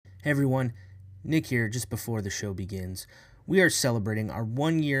Hey everyone, Nick here just before the show begins. We are celebrating our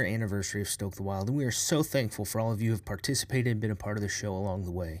 1-year anniversary of Stoke the Wild, and we are so thankful for all of you who have participated and been a part of the show along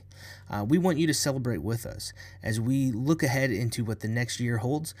the way. We want you to celebrate with us. As we look ahead into what the next year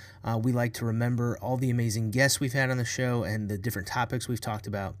holds, we like to remember all the amazing guests we've had on the show and the different topics we've talked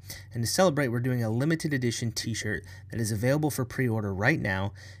about. And to celebrate, we're doing a limited edition t-shirt that is available for pre-order right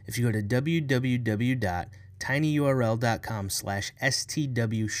now if you go to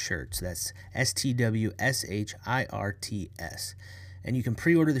tinyurl.com/STWshirts. That's STWSHIRTS. And you can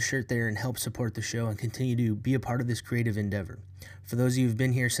pre-order the shirt there and help support the show and continue to be a part of this creative endeavor. For those of you who've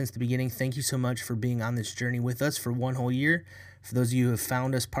been here since the beginning, thank you so much for being on this journey with us for one whole year. For those of you who have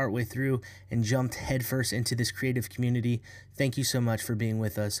found us partway through and jumped headfirst into this creative community, thank you so much for being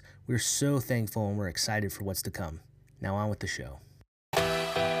with us. We're so thankful and we're excited for what's to come. Now on with the show.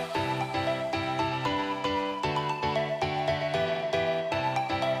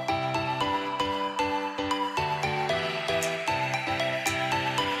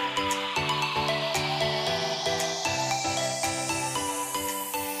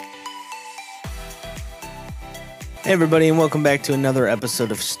 Hey everybody, and welcome back to another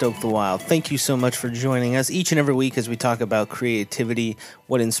episode of Stoke the Wild. Thank you so much for joining us each and every week as we talk about creativity,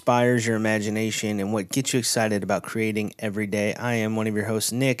 what inspires your imagination, and what gets you excited about creating every day. I am one of your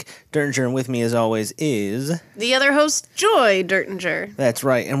hosts, Nick Dertinger, and with me as always is... the other host, Joy Dertinger. That's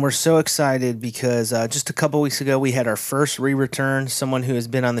right, and we're so excited because just a couple weeks ago we had our first re-return, someone who has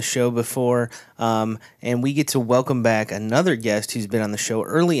been on the show before, and we get to welcome back another guest who's been on the show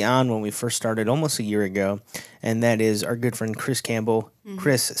early on when we first started almost a year ago. And that is our good friend Chris Campbell. Mm-hmm.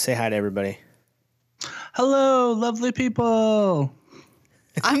 Chris, say hi to everybody. Hello, lovely people.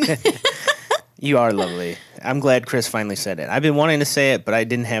 You are lovely. I'm glad Chris finally said it. I've been wanting to say it, but I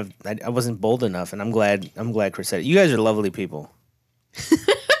wasn't bold enough, and I'm glad Chris said it. You guys are lovely people.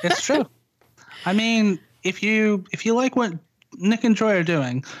 It's true. I mean, if you like what Nick and Joy are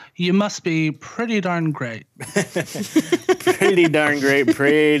doing, you must be pretty darn great. Pretty darn great,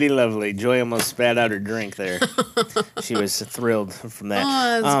 pretty lovely. Joy almost spat out her drink there. She was thrilled from that.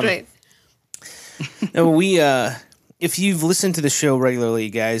 Oh, that's great. No, if you've listened to the show regularly,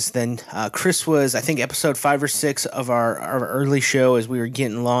 guys, then Chris was, I think, episode 5 or 6 of our early show as we were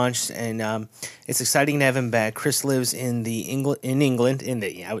getting launched, and it's exciting to have him back. Chris lives in England.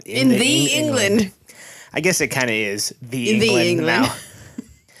 I guess it kind of is the England now.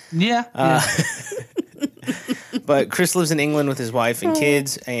 Yeah. But Chris lives in England with his wife and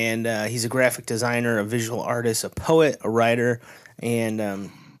kids, and he's a graphic designer, a visual artist, a poet, a writer,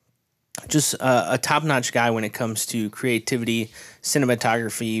 and just a top-notch guy when it comes to creativity,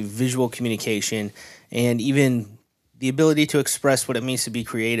 cinematography, visual communication, and even the ability to express what it means to be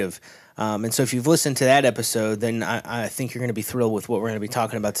creative. And so if you've listened to that episode, then I think you're going to be thrilled with what we're going to be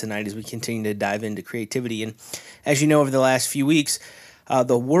talking about tonight as we continue to dive into creativity. And as you know, over the last few weeks,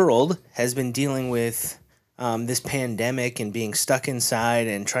 the world has been dealing with this pandemic and being stuck inside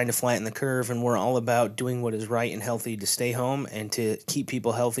and trying to flatten the curve. And we're all about doing what is right and healthy to stay home and to keep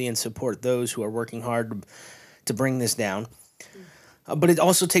people healthy and support those who are working hard to bring this down. But it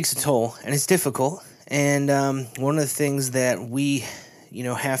also takes a toll, and it's difficult. And one of the things that we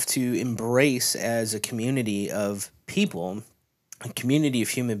have to embrace as a community of people, a community of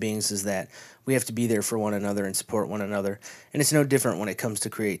human beings, is that we have to be there for one another and support one another. And it's no different when it comes to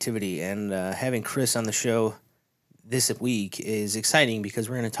creativity. And having Chris on the show this week is exciting because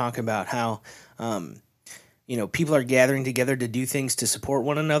we're going to talk about how, people are gathering together to do things to support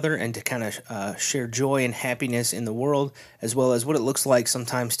one another and to kind of share joy and happiness in the world, as well as what it looks like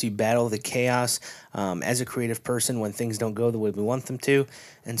sometimes to battle the chaos as a creative person when things don't go the way we want them to.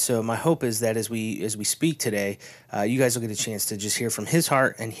 And so my hope is that as we speak today, you guys will get a chance to just hear from his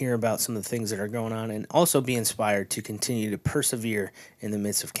heart and hear about some of the things that are going on, and also be inspired to continue to persevere in the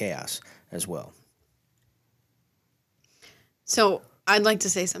midst of chaos as well. So I'd like to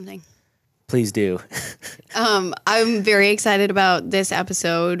say something. Please do. I'm very excited about this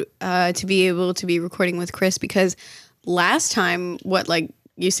episode to be able to be recording with Chris, because last time, like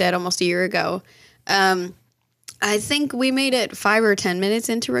you said, almost a year ago, I think we made it 5 or 10 minutes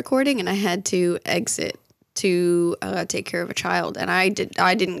into recording, and I had to exit to take care of a child, and I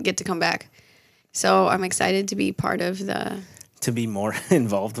didn't get to come back. So I'm excited to be part of to be more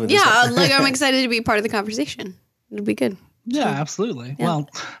involved with. Yeah, like I'm excited to be part of the conversation. It'll be good. Yeah, absolutely. Yeah. Well,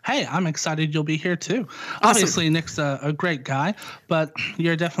 hey, I'm excited you'll be here too. Awesome. Obviously, Nick's a great guy, but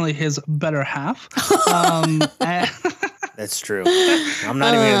you're definitely his better half. That's true. I'm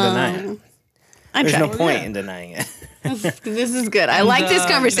not even going to deny it. There's no tried. point in denying it. This is good. I like this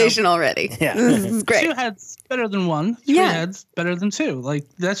conversation already. Yeah. This is great. 2 heads better than 1. 3 Yeah. heads better than 2. Like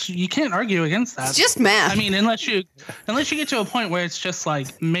you can't argue against that. It's just math. I mean, unless you get to a point where it's just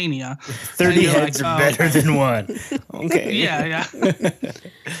like mania. 30 heads are better than 1. Okay. Yeah.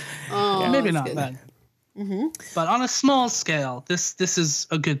 Maybe not then. But on a small scale, this is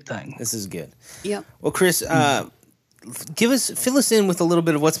a good thing. This is good. Yep. Well, Chris, fill us in with a little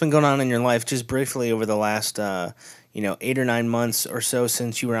bit of what's been going on in your life, just briefly over the last, 8 or 9 months or so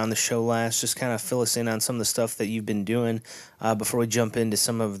since you were on the show last. Just kind of fill us in on some of the stuff that you've been doing before we jump into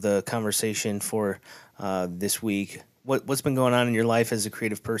some of the conversation for this week. What's been going on in your life as a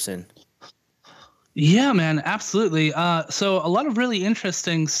creative person? Yeah, man, absolutely. So a lot of really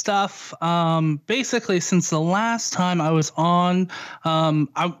interesting stuff. Basically, since the last time I was on,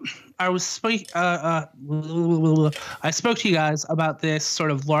 I spoke to you guys about this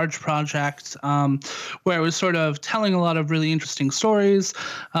sort of large project where I was sort of telling a lot of really interesting stories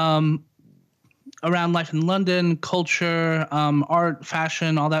around life in London, culture, art,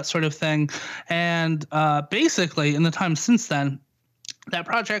 fashion, all that sort of thing. And basically, in the time since then, that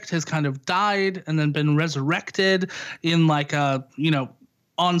project has kind of died and then been resurrected in like a,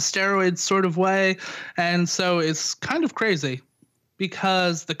 on steroids sort of way. And so it's kind of crazy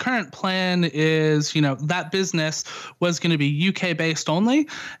because the current plan is, that business was going to be UK based only.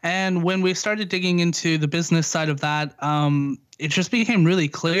 And when we started digging into the business side of that, it just became really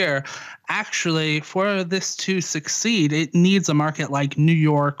clear, actually, for this to succeed, it needs a market like New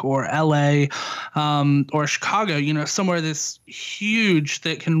York or LA or Chicago, somewhere that's huge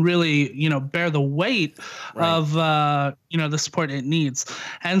that can really, bear the weight of, the support it needs.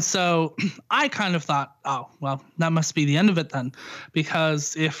 And so I kind of thought, oh, well, that must be the end of it then,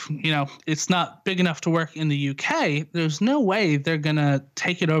 because if, it's not big enough to work in the UK, there's no way they're going to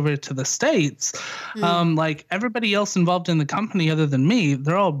take it over to the States. Like everybody else involved in the company other than me,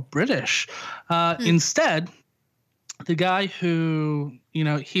 they're all British. Instead, the guy who,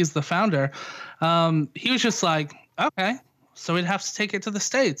 he's the founder, he was just like, okay, so we'd have to take it to the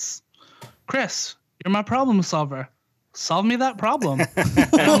States. Chris, you're my problem solver. Solve me that problem.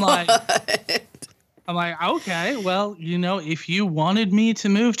 And I'm like, okay, well, if you wanted me to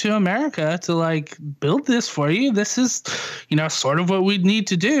move to America to like build this for you, this is, sort of what we'd need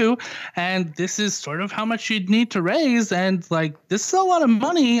to do. And this is sort of how much you'd need to raise. And like, this is a lot of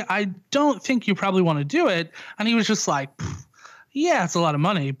money. I don't think you probably want to do it. And he was just like, yeah, it's a lot of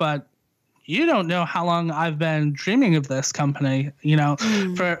money, but you don't know how long I've been dreaming of this company.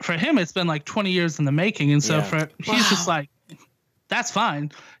 For him, it's been like 20 years in the making. And so he's just like, that's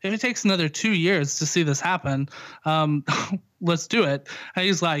fine. If it takes another 2 years to see this happen, let's do it. And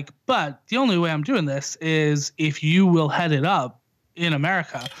he's like, but the only way I'm doing this is if you will head it up in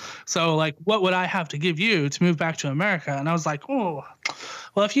America. So like, what would I have to give you to move back to America? And I was like, oh,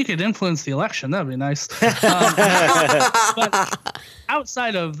 well, if you could influence the election, that'd be nice. But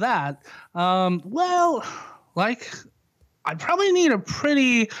outside of that, I'd probably need a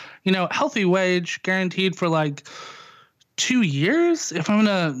pretty, healthy wage guaranteed for like 2 years if I'm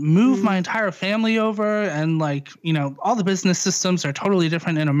going to move my entire family over. And like, all the business systems are totally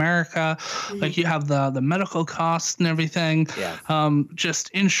different in America. Like you have the medical costs and everything. Just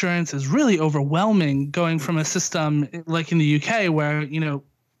insurance is really overwhelming going from a system like in the UK where,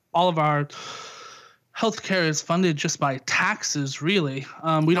 all of our healthcare is funded just by taxes, really.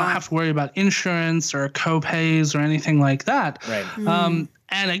 We don't have to worry about insurance or co-pays or anything like that. Right.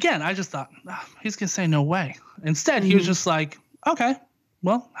 And again, I just thought, he's going to say no way. Instead, he was just like, okay,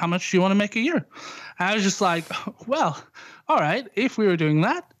 well, how much do you want to make a year? I was just like, well, all right, if we were doing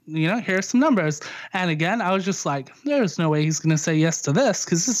that, here's some numbers. And again, I was just like, there's no way he's going to say yes to this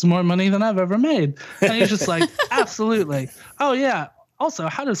because this is more money than I've ever made. And he's just like, absolutely. Oh, yeah. Also,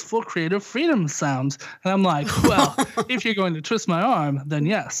 how does full creative freedom sound? And I'm like, well, if you're going to twist my arm, then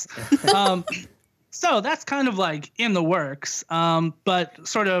yes. So that's kind of like in the works. But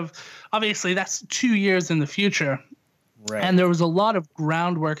sort of, obviously, that's 2 years in the future. Right. And there was a lot of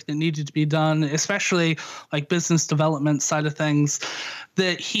groundwork that needed to be done, especially like business development side of things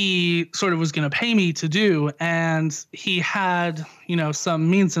that he sort of was going to pay me to do. And he had, some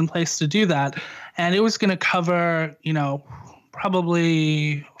means in place to do that. And it was going to cover,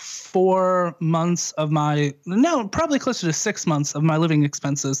 probably 4 months of probably closer to 6 months of my living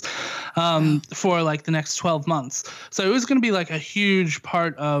expenses for like the next 12 months. So it was going to be like a huge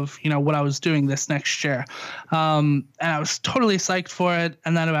part of, what I was doing this next year. And I was totally psyched for it.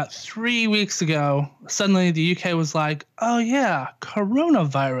 And then about 3 weeks ago, suddenly the UK was like, oh yeah,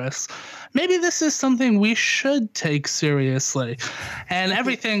 coronavirus. Maybe this is something we should take seriously. And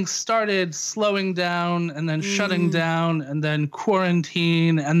everything started slowing down and then shutting down and then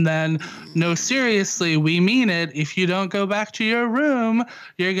quarantine. And then, no, seriously, we mean it. If you don't go back to your room,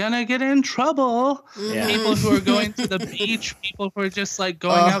 you're going to get in trouble. Yeah. People who are going to the beach, people who are just like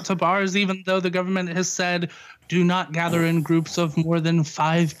going out to bars, even though the government has said, do not gather in groups of more than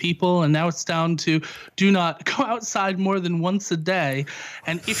 5 people. And now it's down to do not go outside more than once a day.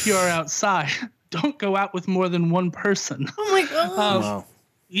 And if you're outside, don't go out with more than one person. Oh my God. Wow.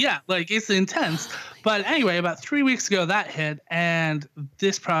 Yeah, like it's intense. But anyway, about 3 weeks ago that hit and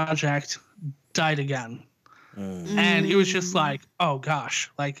this project died again. And it was just like, oh gosh,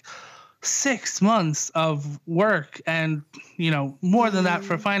 like 6 months of work and, more than that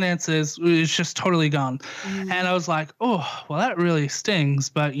for finances is just totally gone. And I was like, oh, well, that really stings.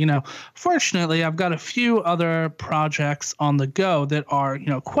 But, fortunately, I've got a few other projects on the go that are,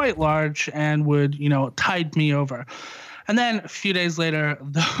 quite large and would, tide me over. And then a few days later,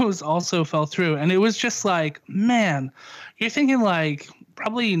 those also fell through. And it was just like, man, you're thinking like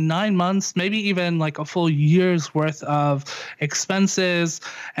probably 9 months, maybe even like a full year's worth of expenses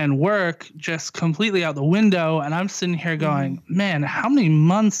and work just completely out the window. And I'm sitting here going, man, how many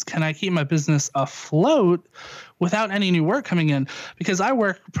months can I keep my business afloat without any new work coming in? Because I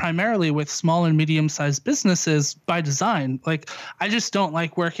work primarily with small and medium-sized businesses by design. Like, I just don't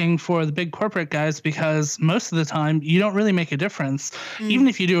like working for the big corporate guys because most of the time you don't really make a difference. Even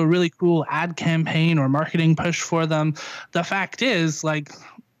if you do a really cool ad campaign or marketing push for them, the fact is, like,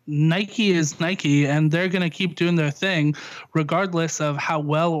 Nike is Nike, and they're going to keep doing their thing regardless of how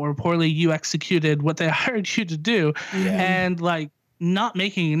well or poorly you executed what they hired you to do. And, like, not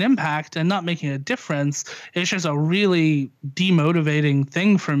making an impact and not making a difference is just a really demotivating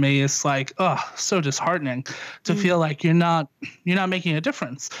thing for me. It's like, so disheartening to feel like you're not making a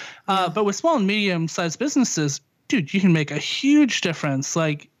difference. But with small and medium sized businesses, dude, you can make a huge difference.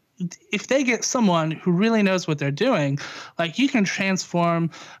 Like, if they get someone who really knows what they're doing, like, you can transform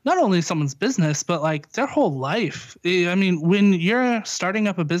not only someone's business, but like their whole life. I mean, when you're starting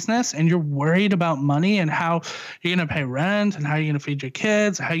up a business and you're worried about money and how you're going to pay rent and how you're going to feed your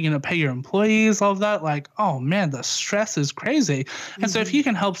kids, how you're going to pay your employees, all of that, like, oh man, the stress is crazy. And so if you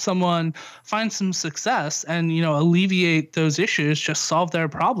can help someone find some success and, alleviate those issues, just solve their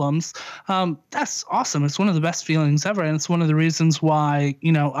problems, that's awesome. It's one of the best feelings ever. And it's one of the reasons why,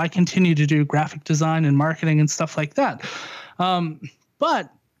 I continue to do graphic design and marketing and stuff like that. But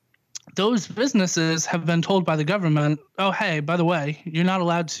those businesses have been told by the government, oh, hey, by the way, you're not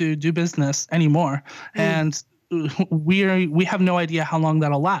allowed to do business anymore. And we have no idea how long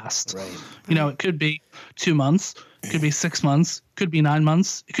that'll last. Right. It could be 2 months, it could be 6 months, could be 9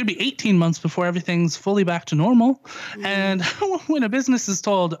 months, it could be 18 months before everything's fully back to normal. And when a business is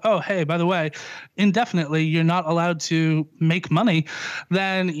told, oh, hey, by the way, indefinitely you're not allowed to make money,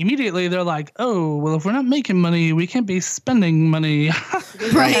 then immediately they're like, oh, well, if we're not making money, we can't be spending money.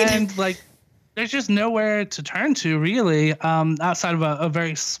 Right. And like, there's just nowhere to turn to really, outside of a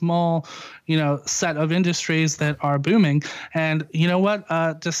very small, set of industries that are booming. And you know what?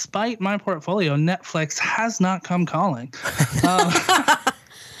 Despite my portfolio, Netflix has not come calling.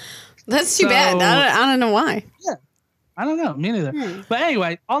 That's too bad. I don't know why. Yeah. I don't know. Me neither. But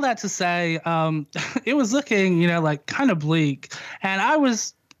anyway, all that to say, it was looking, like kind of bleak. And I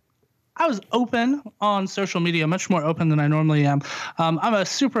was open on social media, much more open than I normally am. I'm a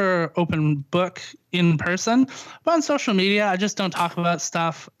super open book in person, but on social media, I just don't talk about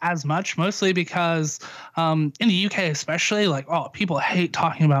stuff as much, mostly because in the UK especially, like, people hate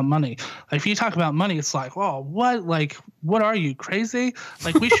talking about money. Like, if you talk about money, it's like, what? Like, what are you, crazy?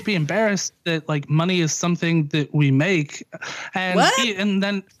 Like, we should be embarrassed that, like, money is something that we make. And and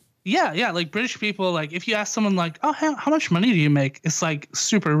then... Yeah, like British people, like if you ask someone like, oh, how much money do you make? It's like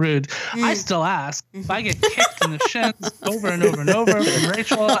super rude. I still ask. If I get kicked in the shins over and over and over from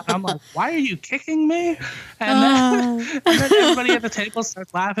Rachel, and I'm like, why are you kicking me? And then everybody at the table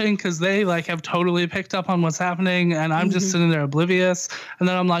starts laughing because they like have totally picked up on what's happening, and I'm just sitting there oblivious. And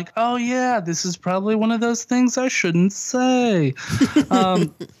then I'm like, oh yeah, this is probably one of those things I shouldn't say.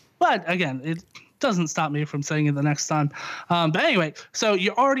 But again, doesn't stop me from saying it the next time. But anyway, so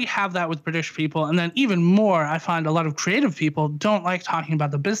you already have that with British people. And then even more, I find a lot of creative people don't like talking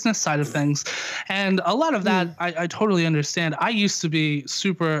about the business side of things. And a lot of that, I totally understand. I used to be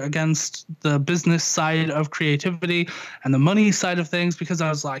super against the business side of creativity and the money side of things, because I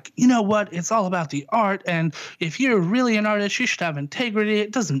was like, you know what? It's all about the art. And if you're really an artist, you should have integrity.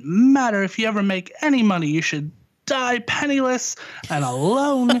 It doesn't matter if you ever make any money. You should die penniless and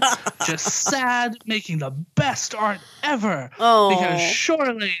alone, just sad, making the best art ever. Oh. Because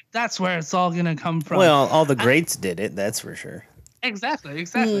surely that's where it's all going to come from. Well, all the greats did it, that's for sure. Exactly.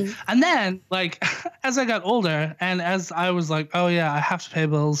 And then, like, as I got older and as I was like, oh, yeah, I have to pay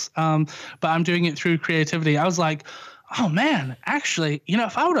bills, but I'm doing it through creativity, I was like, oh, man, actually, you know,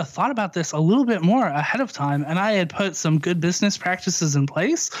 if I would have thought about this a little bit more ahead of time and I had put some good business practices in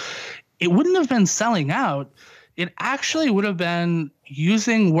place, it wouldn't have been selling out. It actually would have been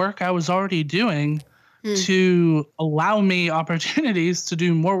using work I was already doing to allow me opportunities to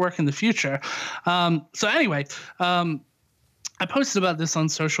do more work in the future. So anyway, I posted about this on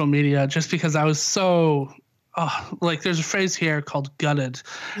social media just because I was so, like, there's a phrase here called gutted.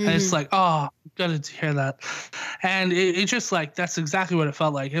 And it's like, oh, gutted to hear that. And it just, like, that's exactly what it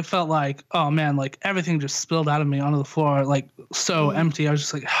felt like. It felt like, oh, man, like, everything just spilled out of me onto the floor, like, so empty. I was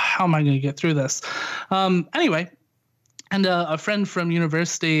just like, how am I going to get through this? Anyway, and a friend from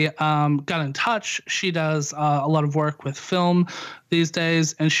university got in touch. She does a lot of work with film these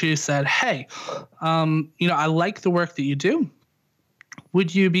days. And she said, hey, you know, I like the work that you do.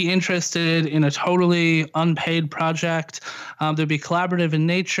 Would you be interested in a totally unpaid project? There'd be collaborative in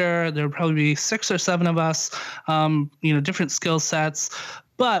nature. There would probably be 6 or 7 of us, you know, different skill sets.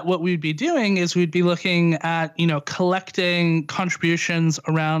 But what we'd be doing is we'd be looking at, you know, collecting contributions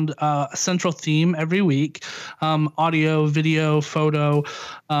around a central theme every week, audio, video, photo,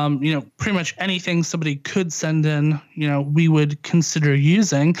 you know, pretty much anything somebody could send in, you know, we would consider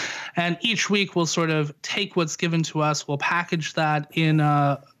using. And each week we'll sort of take what's given to us, we'll package that in,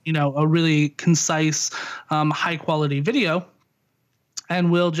 you know, a really concise, high quality video. And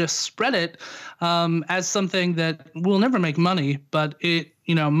we'll just spread it as something that will never make money, but it,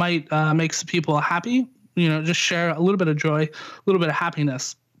 you know, might make some people happy, you know, just share a little bit of joy, a little bit of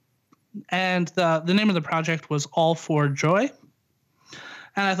happiness. And the name of the project was All for Joy.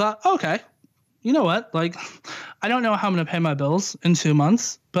 And I thought, okay, you know what? Like, I don't know how I'm going to pay my bills in 2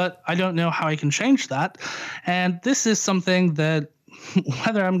 months, but I don't know how I can change that. And this is something that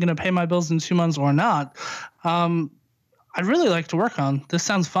whether I'm going to pay my bills in 2 months or not, I'd really like to work on. This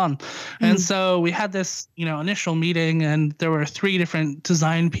sounds fun. And so we had this, you know, initial meeting, and there were 3 different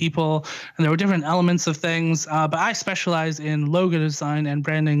design people, and there were different elements of things. But I specialize in logo design and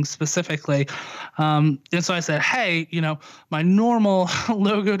branding specifically. And so I said, hey, you know, my normal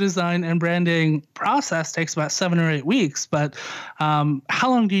logo design and branding process takes about 7 or 8 weeks, but how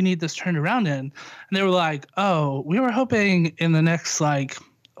long do you need this turned around in? And they were like, oh, we were hoping in the next, like,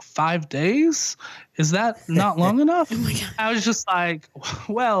 5 days. Is that not long enough? Oh my God. I was just like,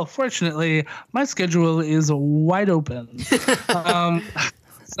 well, fortunately, my schedule is wide open. So,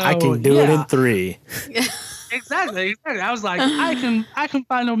 I can do it in 3. Exactly. I was like, I can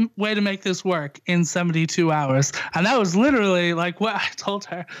find a way to make this work in 72 hours. And that was literally like what I told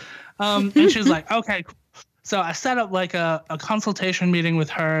her. And she was like, okay, cool. So I set up like a consultation meeting with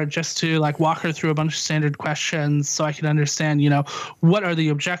her just to like walk her through a bunch of standard questions so I could understand, you know, what are the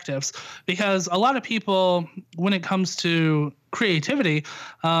objectives? Because a lot of people, when it comes to creativity,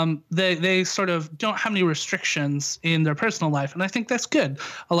 they sort of don't have any restrictions in their personal life. And I think that's good.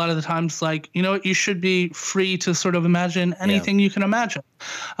 A lot of the times, like, you know, you should be free to sort of imagine anything you can imagine.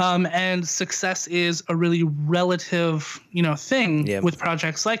 And success is a really relative, you know, thing with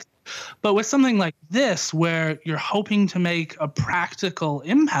projects like that. But with something like this, where you're hoping to make a practical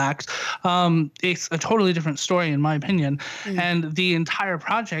impact, it's a totally different story, in my opinion. And the entire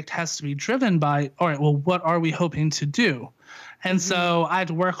project has to be driven by, all right, well, what are we hoping to do? And so I had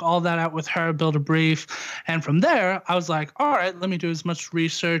to work all that out with her, build a brief. And from there, I was like, all right, let me do as much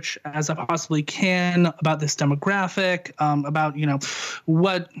research as I possibly can about this demographic, about, you know,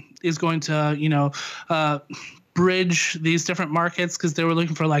 what is going to, you know, bridge these different markets, because they were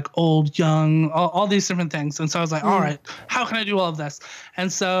looking for like old, young, all these different things. And so I was like, all right, how can I do all of this?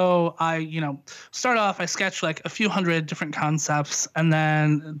 And so I, you know, start off, I sketch like a few hundred different concepts and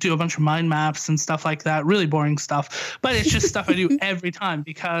then do a bunch of mind maps and stuff like that. Really boring stuff, but it's just stuff I do every time,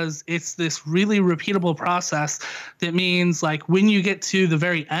 because it's this really repeatable process that means like when you get to the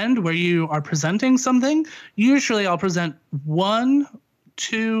very end where you are presenting something, usually I'll present 1,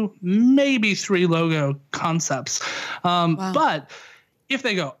 2, maybe 3 logo concepts. But if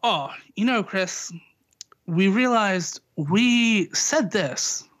they go, oh, Chris, we realized we said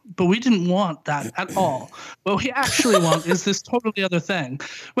this, but we didn't want that at all. What we actually want is this totally other thing,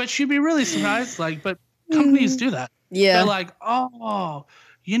 which you'd be really surprised. But companies do that. Yeah. They're like, oh,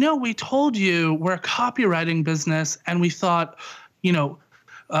 we told you we're a copywriting business, and we thought,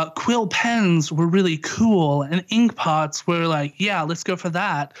 quill pens were really cool, and ink pots were like, yeah, let's go for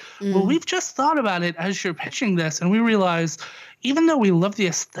that. Well, we've just thought about it as you're pitching this, and we realized, even though we love the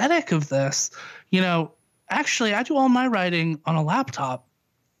aesthetic of this, actually, I do all my writing on a laptop.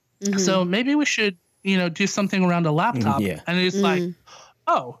 So maybe we should, do something around a laptop. Yeah. And it's like,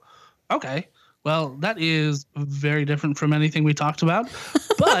 oh, okay. Well, that is very different from anything we talked about.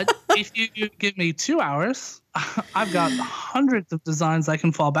 But if you give me 2 hours, I've got hundreds of designs I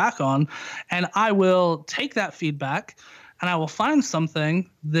can fall back on, and I will take that feedback and I will find something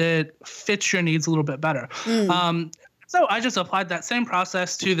that fits your needs a little bit better. So I just applied that same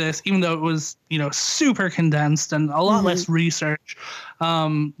process to this, even though it was, super condensed and a lot less research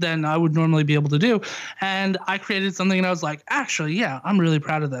than I would normally be able to do. And I created something, and I was like, actually, yeah, I'm really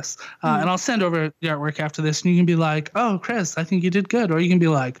proud of this. And I'll send over the artwork after this, and you can be like, oh, Chris, I think you did good. Or you can be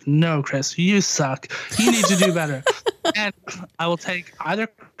like, no, Chris, you suck. You need to do better. And I will take either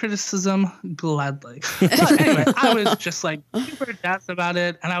criticism gladly. But anyway, I was just like super jazzed about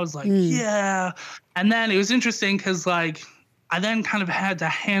it. And I was like, yeah. And then it was interesting because I then kind of had to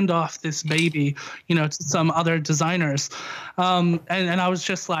hand off this baby, to some other designers. And I was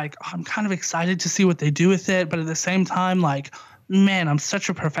just like, oh, I'm kind of excited to see what they do with it. But at the same time, man, I'm such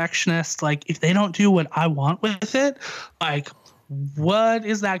a perfectionist. If they don't do what I want with it, what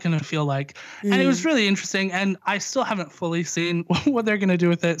is that going to feel like? And it was really interesting. And I still haven't fully seen what they're going to do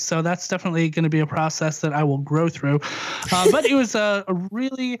with it. So that's definitely going to be a process that I will grow through. But it was a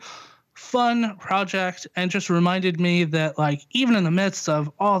really fun project, and just reminded me that even in the midst of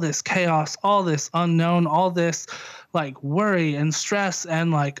all this chaos, all this unknown, all this worry and stress,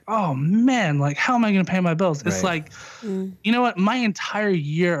 and oh man, how am I going to pay my bills? Right. It's you know what? My entire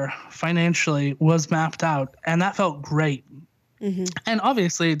year financially was mapped out, and that felt great. And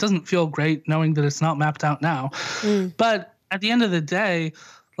obviously it doesn't feel great knowing that it's not mapped out now. But at the end of the day,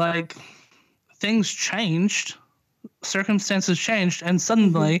 things changed, circumstances changed, and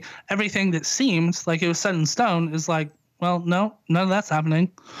suddenly everything that seemed like it was set in stone is well, no, none of that's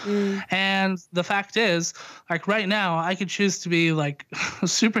happening. And the fact is, right now, I could choose to be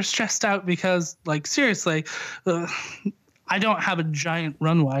super stressed out because seriously, I don't have a giant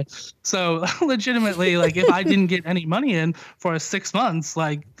runway. So legitimately, if I didn't get any money in for 6 months,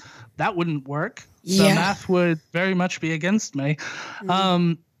 that wouldn't work. The math would very much be against me.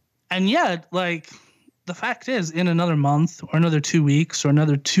 And yet, the fact is, in another month or another 2 weeks or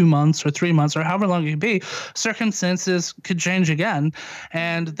another 2 months or 3 months or however long it could be, circumstances could change again,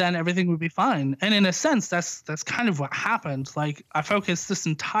 and then everything would be fine. And in a sense, that's kind of what happened. I focused this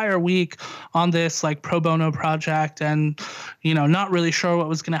entire week on this pro bono project, and not really sure what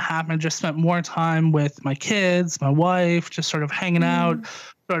was going to happen. Just spent more time with my kids, my wife, just sort of hanging out,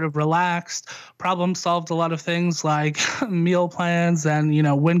 sort of relaxed, problem solved a lot of things like meal plans and,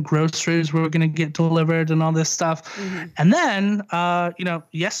 when groceries were going to get delivered and all this stuff. And then,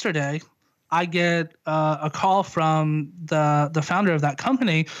 yesterday I get a call from the founder of that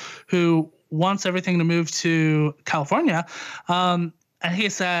company who wants everything to move to California. And he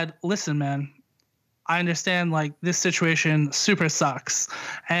said, listen, man, I understand this situation super sucks.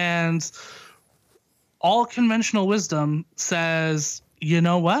 And all conventional wisdom says, you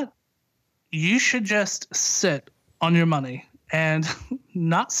know what? You should just sit on your money and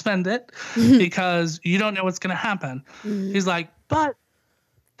not spend it because you don't know what's going to happen. He's like, but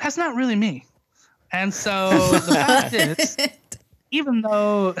that's not really me. And so the fact is, even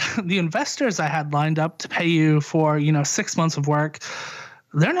though the investors I had lined up to pay you for, 6 months of work,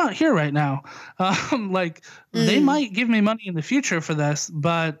 they're not here right now. They might give me money in the future for this,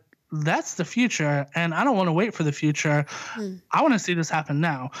 but that's the future, and I don't want to wait for the future. I want to see this happen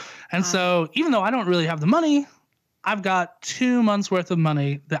now. And so even though I don't really have the money, I've got 2 months worth of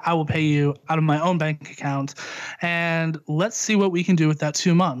money that I will pay you out of my own bank account. And let's see what we can do with that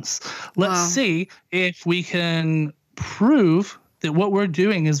 2 months. Let's see if we can prove that what we're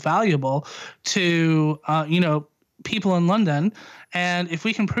doing is valuable to, people in London. And if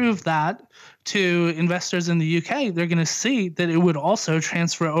we can prove that to investors in the UK, they're going to see that it would also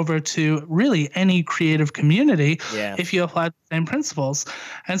transfer over to really any creative community if you apply the same principles.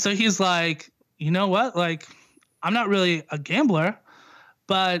 And so he's like, you know what? I'm not really a gambler,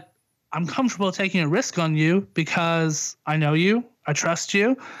 but I'm comfortable taking a risk on you because I know you, I trust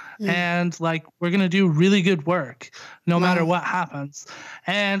you. And like, we're going to do really good work no matter what happens.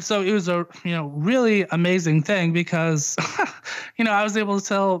 And so it was a, really amazing thing because, I was able to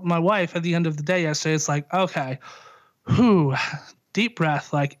tell my wife at the end of the day yesterday, it's like, okay, deep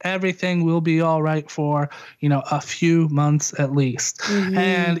breath, like everything will be all right for, a few months at least.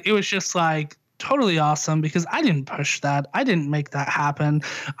 And it was just like, totally awesome because I didn't push that. I didn't make that happen.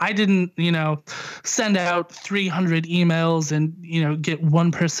 I didn't, send out 300 emails and, get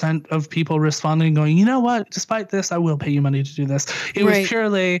 1% of people responding going, you know what, despite this, I will pay you money to do this. It was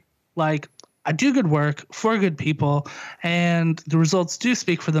purely like, I do good work for good people and the results do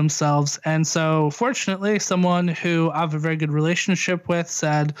speak for themselves. And so fortunately, someone who I have a very good relationship with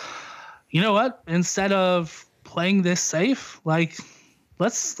said, you know what, instead of playing this safe, like,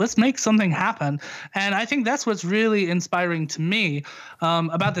 let's make something happen. And I think that's what's really inspiring to me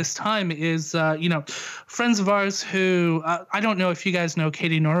about this time is, friends of ours who, I don't know if you guys know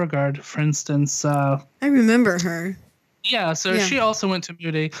Katie Norregard, for instance. I remember her. Yeah, so she also went to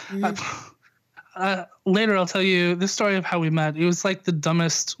Moody. Later, I'll tell you the story of how we met. It was like the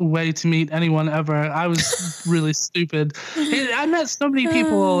dumbest way to meet anyone ever. I was really stupid. I met so many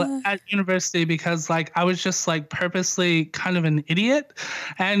people at university because like I was just like purposely kind of an idiot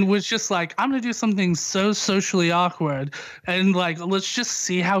and was just like, I'm going to do something so socially awkward and like, let's just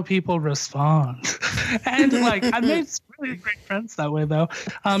see how people respond. And like I made some really great friends that way though.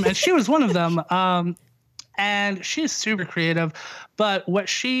 And she was one of them. And she's super creative. But what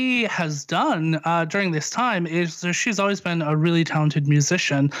she has done during this time is she's always been a really talented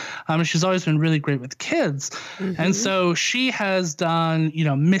musician. She's always been really great with kids. And so she has done,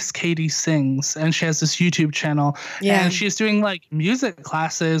 Miss Katie Sings, and she has this YouTube channel. And she's doing like music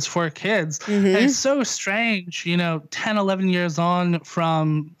classes for kids. And it's so strange, 10, 11 years on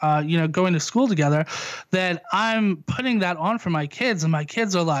from, going to school together that I'm putting that on for my kids. And my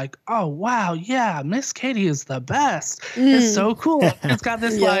kids are like, oh, wow, yeah, Miss Katie is the best. It's so cool. It's got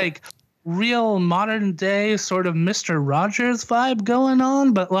this like real modern day sort of Mr. Rogers vibe going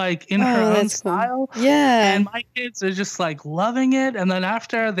on, but like in her own style. Cool. Yeah. And my kids are just like loving it. And then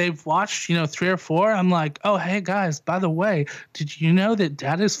after they've watched, 3 or 4, I'm like, oh, hey guys, by the way, did you know that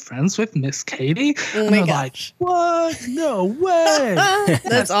Dad is friends with Miss Katie? Oh and my they're gosh. like, what? No way.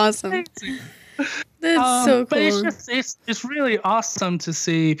 That's awesome. Amazing. That's so cool. But it's really awesome to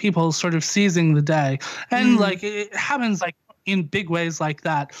see people sort of seizing the day. And like it happens like in big ways like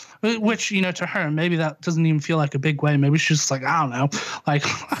that, which, to her, maybe that doesn't even feel like a big way. Maybe she's just like, I don't know, like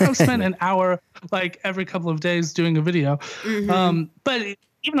I've spent an hour like every couple of days doing a video. But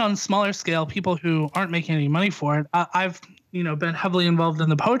even on a smaller scale, people who aren't making any money for it, I've been heavily involved in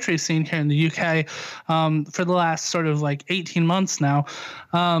the poetry scene here in the UK for the last sort of like 18 months now.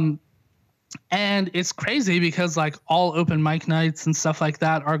 And it's crazy because like all open mic nights and stuff like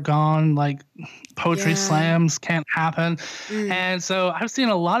that are gone. Like poetry slams can't happen. And so I've seen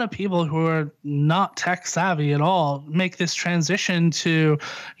a lot of people who are not tech savvy at all make this transition to,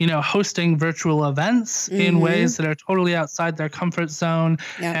 hosting virtual events in ways that are totally outside their comfort zone.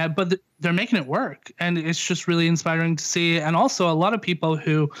 But they're making it work. And it's just really inspiring to see. And also a lot of people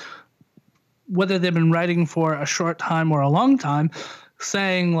who, whether they've been writing for a short time or a long time,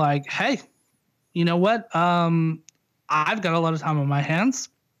 saying like, hey, you know what? I've got a lot of time on my hands.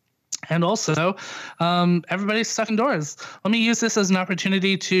 And also, everybody's stuck indoors. Let me use this as an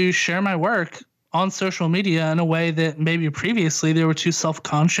opportunity to share my work on social media in a way that maybe previously they were too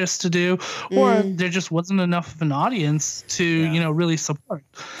self-conscious to do, or there just wasn't enough of an audience to, really support.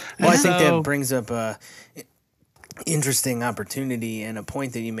 Well, I think that brings up a interesting opportunity and a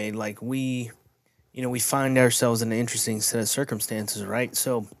point that you made. Like we find ourselves in an interesting set of circumstances, right?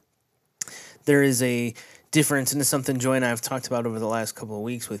 So there is a difference, and it's something Joy and I have talked about over the last couple of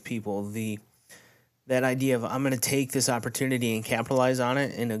weeks with people, that idea of I'm going to take this opportunity and capitalize on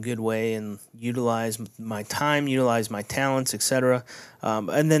it in a good way and utilize my time, utilize my talents, etc.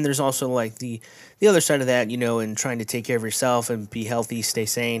 And then there's also like the other side of that, and trying to take care of yourself and be healthy, stay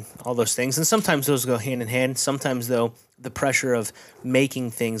sane, all those things. And sometimes those go hand in hand. Sometimes, though, the pressure of making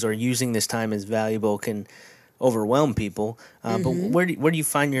things or using this time as valuable can overwhelm people. But where do you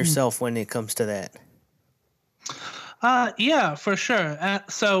find yourself when it comes to that? Yeah, for sure.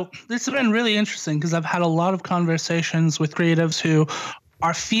 So this has been really interesting because I've had a lot of conversations with creatives who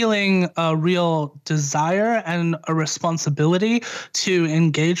are feeling a real desire and a responsibility to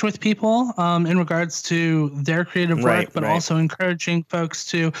engage with people in regards to their creative work, but also encouraging folks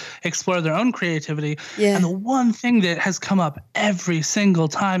to explore their own creativity. And the one thing that has come up every single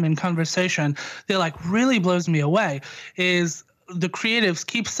time in conversation that like really blows me away is the creatives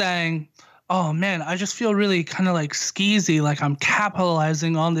keep saying, oh man, I just feel really kind of like skeezy, like I'm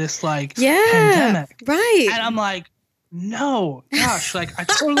capitalizing on this like Yeah, pandemic. right. And I'm like, no, gosh, like I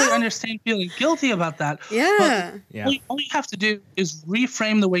totally understand feeling guilty about that. Yeah. Yeah. All you have to do is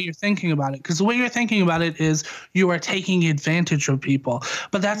reframe the way you're thinking about it. Because the way you're thinking about it is you are taking advantage of people.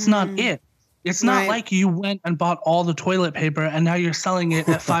 But that's not it. It's not Right. like you went and bought all the toilet paper and now you're selling it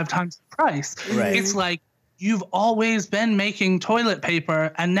at 5 times the price. Right. It's like you've always been making toilet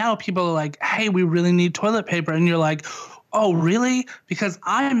paper and now people are like, hey, we really need toilet paper. And you're like, oh, really? Because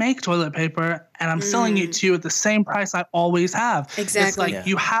I make toilet paper and I'm selling it to you at the same price I always have. It's Exactly. like Yeah.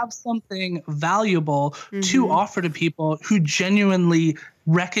 you have something valuable to offer to people who genuinely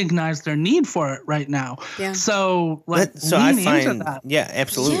recognize their need for it right now. Yeah. So like So I lean into find, that. yeah,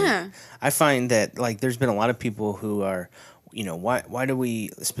 absolutely. Yeah. I find that like there's been a lot of people who are, you know, why do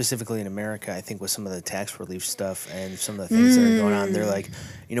we, specifically in America, I think with some of the tax relief stuff and some of the things that are going on, they're like,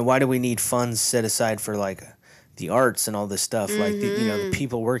 you know, why do we need funds set aside for like the arts and all this stuff, like the, you know, the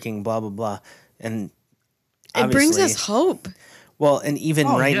people working, blah blah blah, and It brings obviously- us hope. well, and even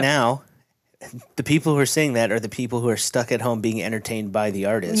Oh, right yeah. now, the people who are saying that are the people who are stuck at home being entertained by the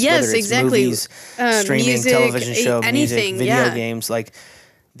artists. Yes, whether it's exactly. Movies, streaming, Music, television show, anything, music, video yeah. games. Like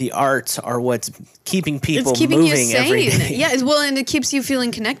the arts are what's keeping people It's keeping you moving every sane. day. Yeah, well, and it keeps you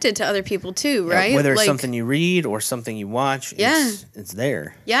feeling connected to other people too, Yeah, right? whether it's Like, something you read or something you watch, Yeah. it's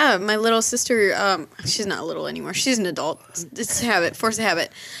there. Yeah, my little sister, she's not little anymore. She's an adult. It's a habit, force of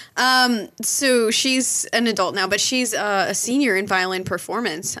habit. So she's an adult now, but she's a senior in violin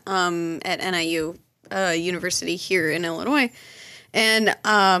performance at NIU University here in Illinois. And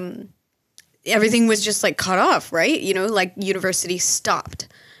everything was just like cut off, right? You know, like university stopped.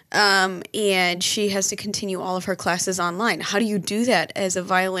 And she has to continue all of her classes online. How do you do that as a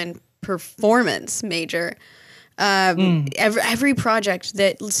violin performance major? Every project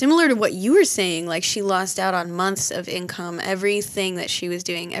that, similar to what you were saying, like she lost out on months of income, everything that she was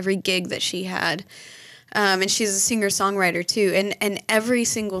doing, every gig that she had. And she's a singer-songwriter too. And every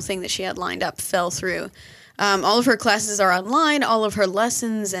single thing that she had lined up fell through. All of her classes are online. All of her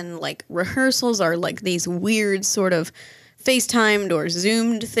lessons and like rehearsals are like these weird sort of FaceTimed or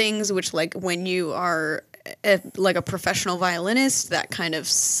Zoomed things, which like when you are like a professional violinist, that kind of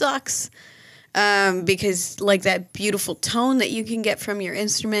sucks. Because like that beautiful tone that you can get from your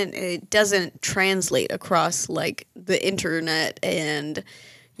instrument, it doesn't translate across like the internet and,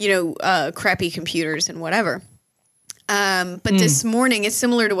 you know, crappy computers and whatever. But this morning, it's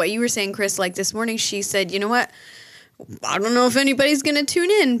similar to what you were saying, Chris. Like this morning, she said, you know what? I don't know if anybody's going to tune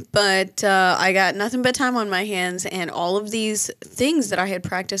in, but I got nothing but time on my hands. And all of these things that I had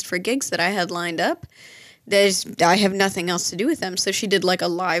practiced for gigs that I had lined up, I have nothing else to do with them. So she did like a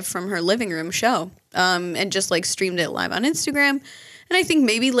live from her living room show and just like streamed it live on Instagram. And I think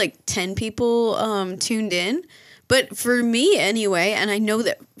maybe like 10 people tuned in. But for me anyway, and I know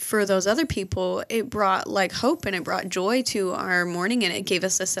that for those other people, it brought like hope and it brought joy to our morning, and it gave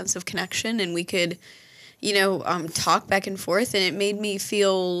us a sense of connection, and we could, you know, talk back and forth, and it made me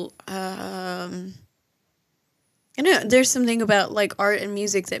feel, I know there's something about like art and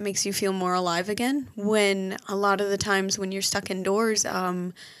music that makes you feel more alive again, when a lot of the times when you're stuck indoors,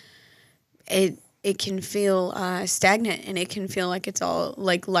 it can feel stagnant, and it can feel like it's all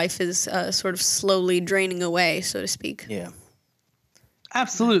like life is sort of slowly draining away, so to speak. Yeah.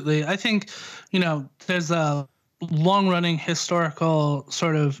 Absolutely. I think, you know, there's a long-running historical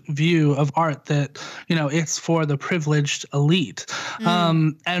sort of view of art that, you know, it's for the privileged elite.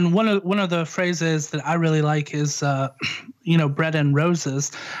 And one of the phrases that I really like is, you know, bread and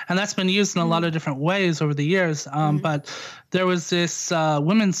roses. And that's been used in a lot of different ways over the years. But there was this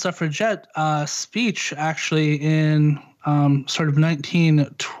women's suffragette speech actually in sort of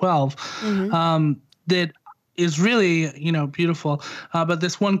 1912 that is really, you know, beautiful. But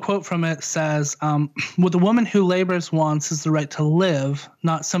this one quote from it says, what the woman who labors wants is the right to live,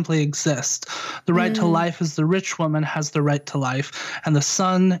 not simply exist. The right to life is the rich woman has the right to life, and the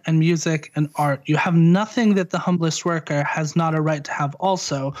sun and music and art. You have nothing that the humblest worker has not a right to have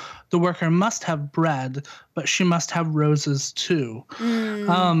also. The worker must have bread, but she must have roses too. That's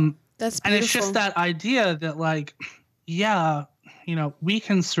beautiful. And it's just that idea that, like, yeah, you know, we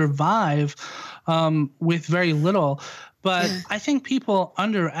can survive with very little. But I think people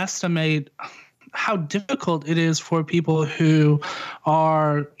underestimate how difficult it is for people who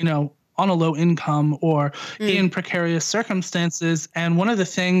are, you know, on a low income or in precarious circumstances. And one of the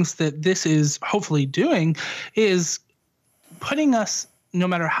things that this is hopefully doing is putting us no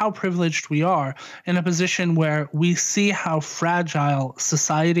matter how privileged we are, in a position where we see how fragile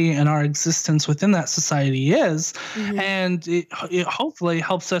society and our existence within that society is, and it hopefully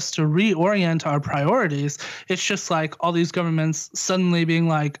helps us to reorient our priorities. It's just like all these governments suddenly being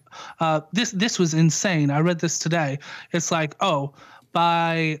like, this was insane. I read this today. It's like, oh,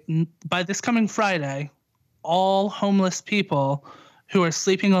 by this coming Friday, all homeless people who are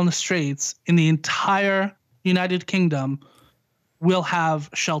sleeping on the streets in the entire United Kingdom will have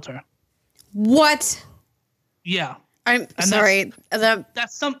shelter. What? Yeah. I'm sorry.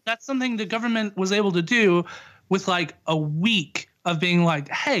 That's something the government was able to do with like a week of being like,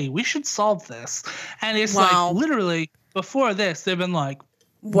 hey, we should solve this. And it's like literally before this, they've been like,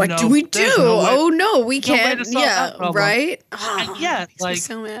 what do we do? No, we can't. Yeah, right? Oh, yeah, like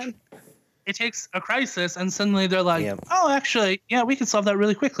so mad. It takes a crisis and suddenly they're like, oh, actually, yeah, we can solve that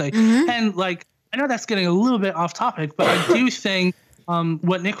really quickly. And like, I know that's getting a little bit off topic, but I do think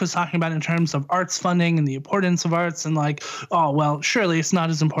what Nick was talking about in terms of arts funding and the importance of arts and like, oh, well, surely it's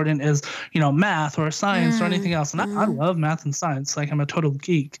not as important as, math or science or anything else. And I love math and science. Like, I'm a total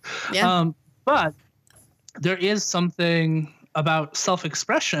geek. Yeah. But there is something about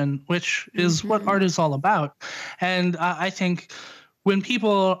self-expression, which is what art is all about. And I think when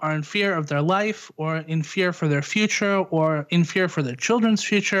people are in fear of their life or in fear for their future or in fear for their children's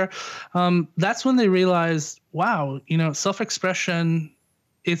future, that's when they realize, wow, self-expression,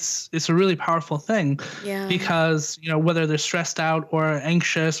 it's a really powerful thing. Yeah. Because, whether they're stressed out or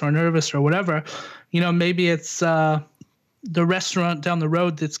anxious or nervous or whatever, maybe it's the restaurant down the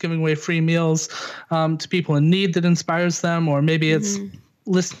road that's giving away free meals to people in need that inspires them, or maybe it's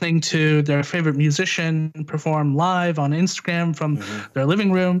listening to their favorite musician perform live on Instagram from their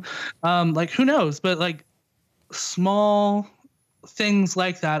living room. Like, who knows? But like small things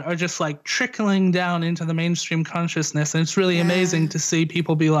like that are just like trickling down into the mainstream consciousness. And it's really amazing to see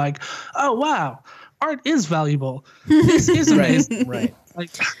people be like, oh, wow, art is valuable. This is amazing. Right. Like,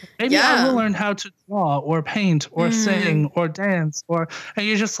 maybe I will learn how to draw or paint or sing or dance, and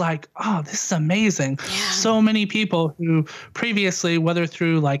you're just like, oh, this is amazing. Yeah. So many people who previously, whether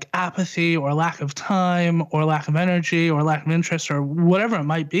through like apathy or lack of time or lack of energy or lack of interest or whatever it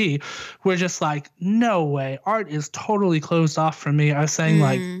might be, were just like, no way, art is totally closed off for me. I was saying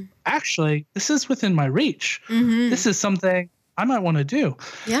like, actually, this is within my reach. This is something I might want to do.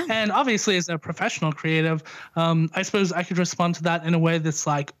 Yeah. And obviously as a professional creative, I suppose I could respond to that in a way that's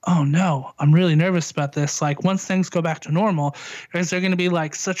like, oh no, I'm really nervous about this. Like, once things go back to normal, is there going to be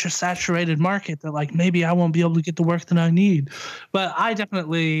like such a saturated market that like maybe I won't be able to get the work that I need? But I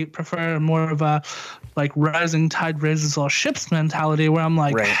definitely prefer more of a like rising tide raises all ships mentality, where I'm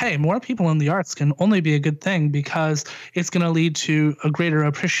like, hey, more people in the arts can only be a good thing, because it's going to lead to a greater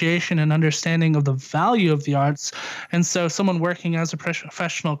appreciation and understanding of the value of the arts. And so someone working as a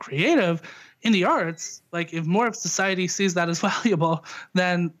professional creative in the arts, like if more of society sees that as valuable,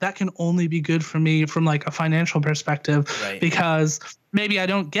 then that can only be good for me from like a financial perspective, because maybe I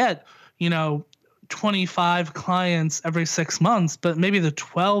don't get, 25 clients every 6 months, but maybe the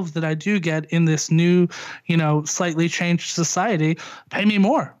 12 that I do get in this new, slightly changed society pay me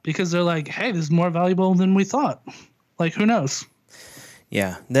more, because they're like, hey, this is more valuable than we thought. Like, who knows?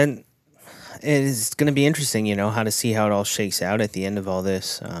 Yeah. Then it is going to be interesting, how to see how it all shakes out at the end of all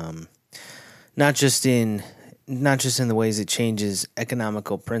this. Not just in the ways it changes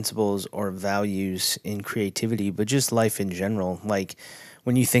economical principles or values in creativity, but just life in general. Like,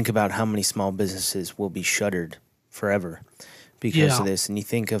 when you think about how many small businesses will be shuttered forever because of this, and you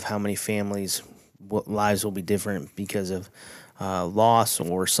think of how many families' lives will be different because of loss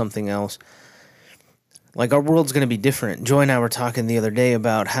or something else, like, our world's going to be different. Joy and I were talking the other day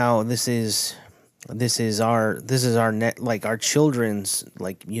about how this is our net, like our children's,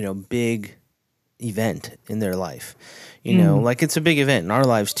 like, big event in their life. Like, it's a big event in our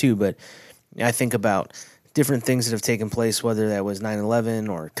lives too, but I think about different things that have taken place, whether that was 9/11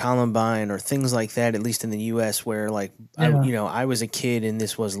 or Columbine or things like that, at least in the U.S., where like, I was a kid and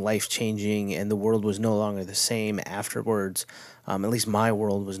this was life-changing and the world was no longer the same afterwards. At least my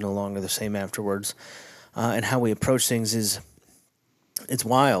world was no longer the same afterwards. And how we approach things it's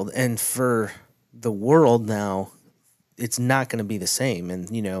wild. And for the world now, it's not going to be the same.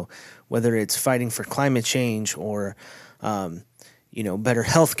 And, whether it's fighting for climate change or, better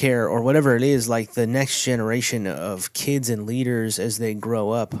healthcare or whatever it is, like the next generation of kids and leaders as they grow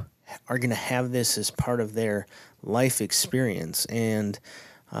up are going to have this as part of their life experience. And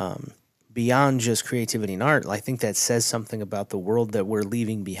beyond just creativity and art, I think that says something about the world that we're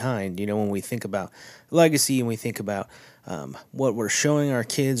leaving behind. When we think about legacy and we think about what we're showing our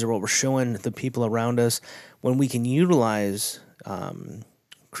kids or what we're showing the people around us, when we can utilize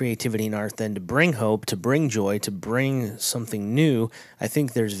creativity and art then to bring hope, to bring joy, to bring something new. I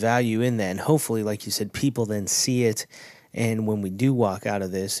think there's value in that. And hopefully, like you said, people then see it. And when we do walk out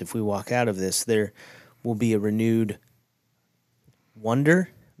of this, if we walk out of this, there will be a renewed wonder,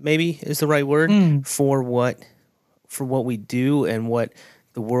 maybe is the right word, for what we do and what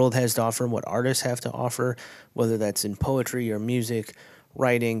the world has to offer and what artists have to offer, whether that's in poetry or music,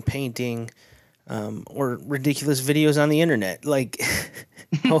 writing, painting, or ridiculous videos on the internet. Like,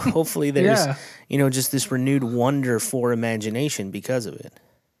 hopefully there's, just this renewed wonder for imagination because of it.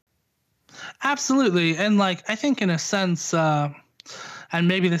 Absolutely. And like, I think in a sense, and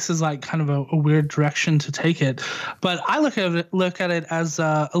maybe this is like kind of a weird direction to take it, but I look at it as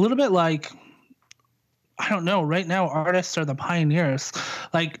a little bit like, I don't know, right now artists are the pioneers,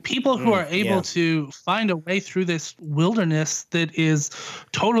 like people who are able to find a way through this wilderness that is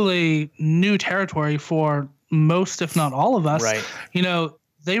totally new territory for most, if not all of us. Right.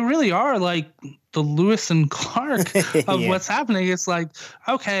 They really are like the Lewis and Clark of what's happening. It's like,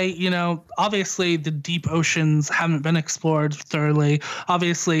 okay, obviously the deep oceans haven't been explored thoroughly.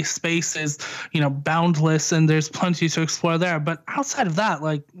 Obviously space is, boundless and there's plenty to explore there. But outside of that,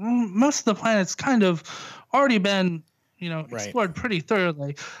 like most of the planet's kind of already been, explored pretty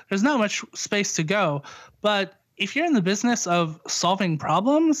thoroughly. There's not much space to go. But if you're in the business of solving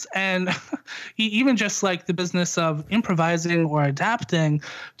problems and even just like the business of improvising or adapting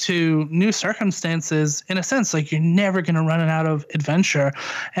to new circumstances, in a sense, like you're never going to run out of adventure.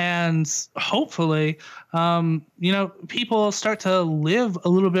 And hopefully, people start to live a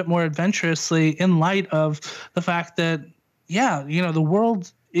little bit more adventurously in light of the fact that, the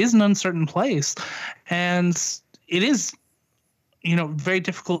world is an uncertain place. And it is very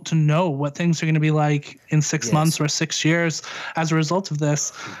difficult to know what things are going to be like in 6 months or 6 years as a result of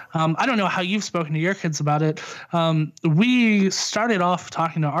this. I don't know how you've spoken to your kids about it. We started off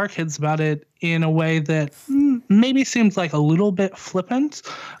talking to our kids about it in a way that maybe seemed like a little bit flippant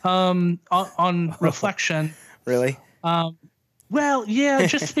on reflection. Really? Well, yeah,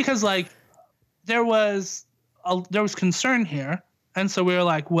 just because like there was concern here. And so we were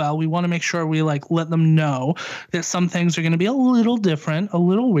like, well, we want to make sure we like let them know that some things are going to be a little different, a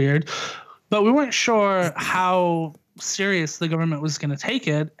little weird, but we weren't sure how serious the government was going to take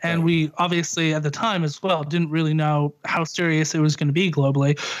it. And we obviously at the time as well didn't really know how serious it was going to be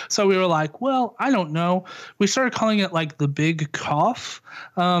globally. So we were like, well, I don't know. We started calling it like the big cough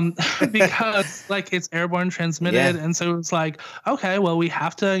because like it's airborne transmitted. And so it was like, okay, well, we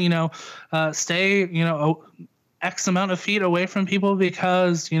have to, stay, X amount of feet away from people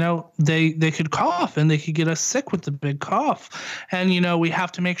because, they could cough and they could get us sick with the big cough. And, we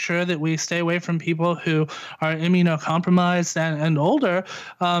have to make sure that we stay away from people who are immunocompromised and older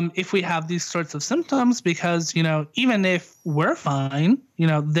if we have these sorts of symptoms because, even if we're fine,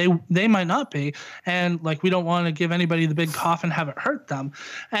 they might not be. And like, we don't want to give anybody the big cough and have it hurt them.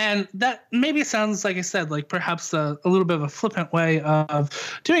 And that maybe sounds, like I said, like perhaps a little bit of a flippant way of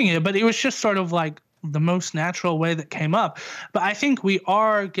doing it, but it was just sort of like the most natural way that came up. But I think we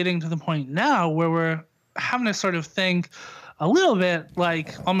are getting to the point now where we're having to sort of think a little bit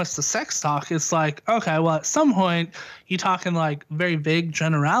like almost the sex talk. It's like, okay, well, at some point you talk in like very vague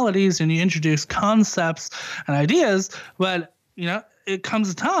generalities and you introduce concepts and ideas, but it comes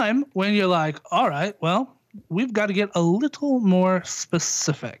a time when you're like, all right, well, we've got to get a little more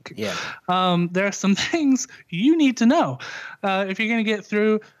specific. Yeah. There are some things you need to know if you're going to get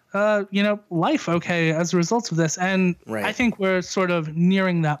through life okay as a result of this. And I think we're sort of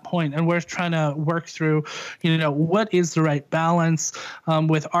nearing that point and we're trying to work through, what is the right balance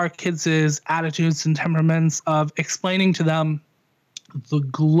with our kids' attitudes and temperaments of explaining to them the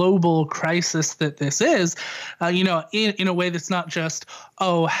global crisis that this is, in a way that's not just,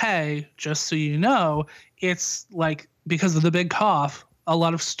 oh, hey, just so you know, it's like because of the big cough, a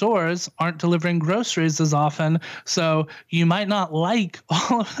lot of stores aren't delivering groceries as often, so you might not like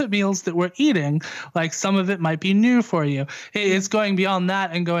all of the meals that we're eating. Like some of it might be new for you. It's going beyond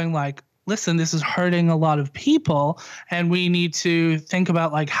that and going like, listen, this is hurting a lot of people and we need to think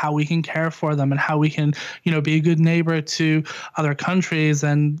about like how we can care for them and how we can, be a good neighbor to other countries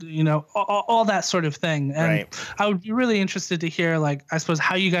and, all that sort of thing. And I would be really interested to hear, like, I suppose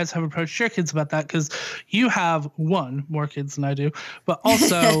how you guys have approached your kids about that, because you have more kids than I do, but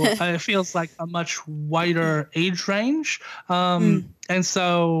also it feels like a much wider age range. And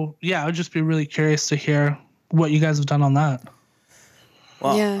so, I would just be really curious to hear what you guys have done on that.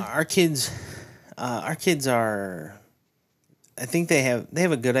 Well, our kids are, I think they have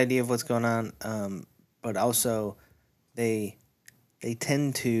a good idea of what's going on, but also they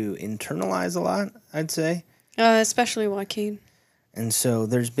tend to internalize a lot, I'd say. Especially Joaquin. And so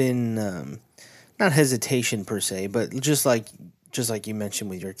there's been not hesitation per se, but just like you mentioned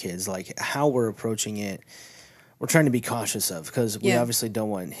with your kids, like how we're approaching it, we're trying to be cautious of, because we obviously don't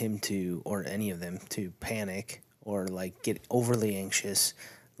want him to, or any of them, to panic or like get overly anxious,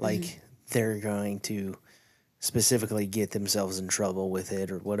 like they're going to specifically get themselves in trouble with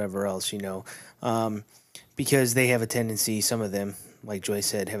it or whatever else, because they have a tendency, some of them, like Joy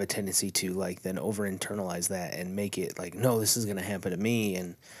said, have a tendency to like then over internalize that and make it like, no, this is going to happen to me.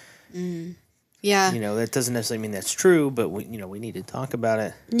 And, that doesn't necessarily mean that's true, but we need to talk about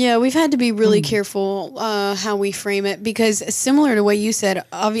it. Yeah, we've had to be really careful how we frame it, because similar to what you said,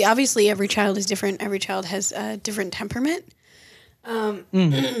 obviously every child is different. Every child has a different temperament.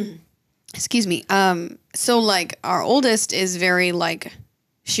 Excuse me. So like our oldest is very like,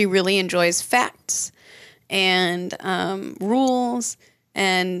 she really enjoys facts and rules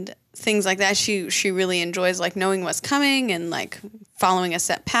and things like that. She really enjoys like knowing what's coming and like following a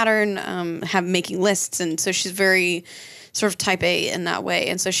set pattern, making lists. And so she's very sort of type A in that way.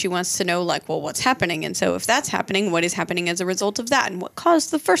 And so she wants to know like, well, what's happening? And so if that's happening, what is happening as a result of that? And what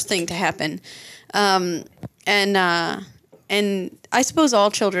caused the first thing to happen? And I suppose all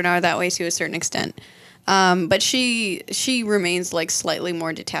children are that way to a certain extent. But she remains like slightly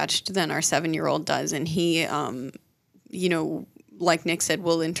more detached than our 7-year-old does. And he, like Nick said,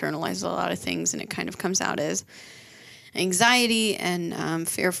 will internalize a lot of things, and it kind of comes out as anxiety and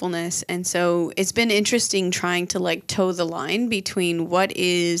fearfulness. And so it's been interesting trying to like toe the line between what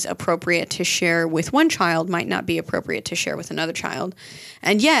is appropriate to share with one child might not be appropriate to share with another child.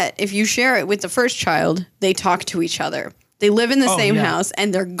 And yet, if you share it with the first child, they talk to each other. They live in the same house,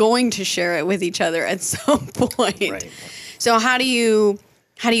 and they're going to share it with each other at some point. Right. So how do you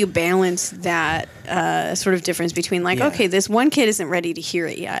balance that sort of difference between like, okay, this one kid isn't ready to hear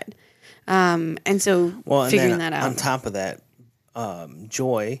it yet, and so figuring that out. On top of that,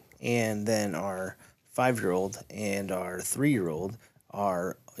 Joy and then our 5-year-old and our 3-year-old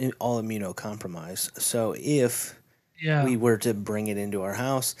are all immunocompromised. So if we were to bring it into our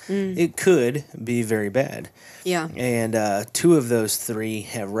house, it could be very bad. Yeah. And 2 of those 3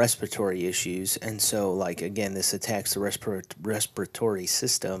 have respiratory issues. And so, like, again, this attacks the respiratory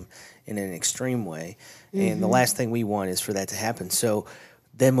system in an extreme way. And the last thing we want is for that to happen. So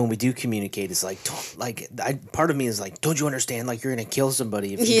then when we do communicate, it's like, part of me is like, don't you understand? Like, you're going to kill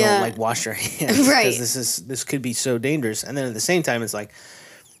somebody if you don't, like, wash your hands. Right. Because this could be so dangerous. And then at the same time, it's like,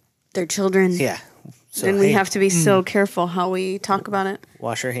 they're children. Yeah. So, and we have to be so careful how we talk about it.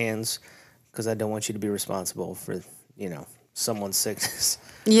 Wash your hands, because I don't want you to be responsible for, someone's sickness.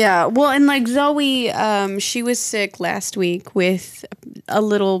 Yeah. Well, and like Zoe, she was sick last week with a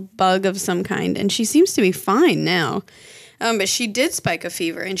little bug of some kind, and she seems to be fine now. But she did spike a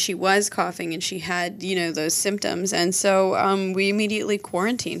fever, and she was coughing, and she had, those symptoms. And so we immediately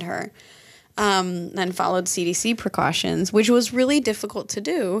quarantined her. And followed CDC precautions, which was really difficult to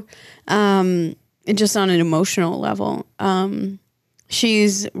do. Just on an emotional level.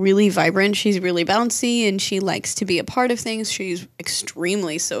 She's really vibrant. She's really bouncy, and she likes to be a part of things. She's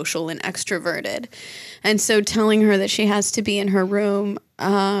extremely social and extroverted. And so telling her that she has to be in her room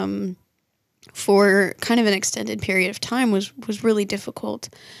for kind of an extended period of time was really difficult.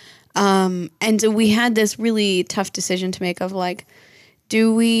 And so we had this really tough decision to make of like,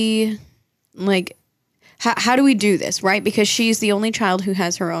 do we, like, how do we do this, right? Because she's the only child who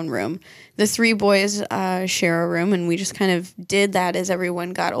has her own room. The 3 boys share a room, and we just kind of did that as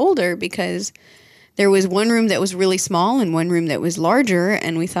everyone got older, because there was one room that was really small and one room that was larger,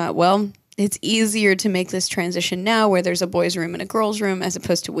 and we thought, well, it's easier to make this transition now where there's a boys' room and a girls' room as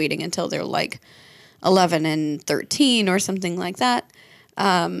opposed to waiting until they're like 11 and 13 or something like that.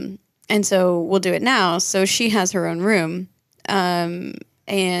 And so we'll do it now. So she has her own room,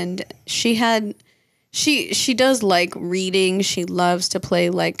 and she does like reading. She loves to play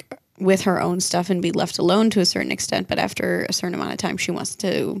like with her own stuff and be left alone to a certain extent. But after a certain amount of time, she wants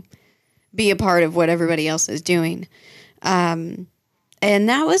to be a part of what everybody else is doing. And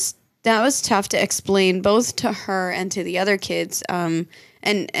that was tough to explain both to her and to the other kids. And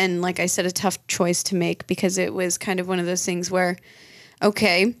like I said, a tough choice to make, because it was kind of one of those things where,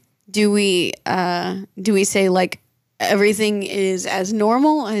 okay, do we say like everything is as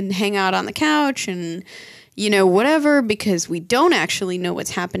normal and hang out on the couch and, whatever, because we don't actually know what's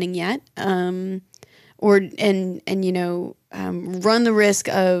happening yet. Run the risk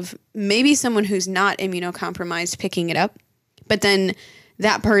of maybe someone who's not immunocompromised picking it up, but then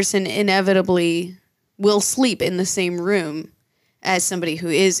that person inevitably will sleep in the same room as somebody who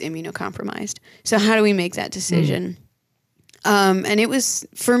is immunocompromised. So how do we make that decision? And it was,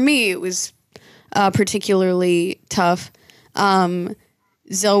 for me, it was particularly tough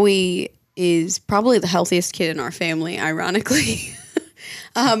Zoe is probably the healthiest kid in our family, ironically,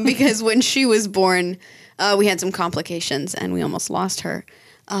 because when she was born, we had some complications and we almost lost her.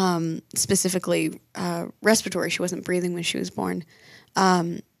 Specifically, respiratory. She wasn't breathing when she was born.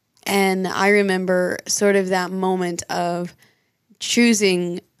 And I remember sort of that moment of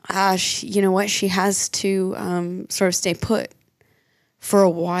choosing, you know what, she has to sort of stay put for a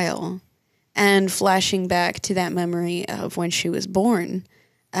while, and flashing back to that memory of when she was born,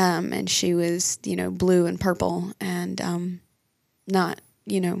 and she was, you know, blue and purple and not,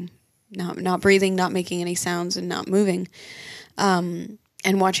 you know, not breathing, not making any sounds, and not moving, and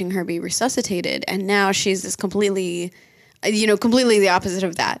watching her be resuscitated, and now she's this completely the opposite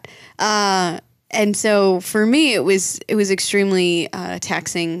of that. And so for me, it was extremely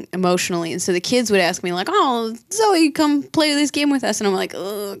taxing emotionally. And so the kids would ask me like, "Oh, Zoe, come play this game with us." And I'm like,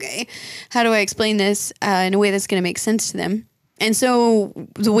 "Oh, okay. How do I explain this in a way that's going to make sense to them?" And so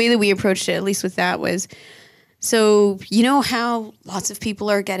the way that we approached it, at least with that, was, so you know how lots of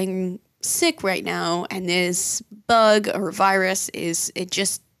people are getting sick right now, and this bug or virus it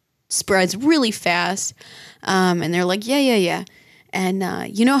just spreads really fast. And they're like, yeah. And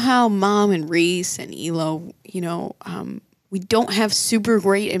you know how Mom and Reese and Elo, you know, we don't have super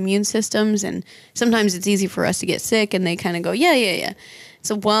great immune systems, and sometimes it's easy for us to get sick, and they kind of go, yeah.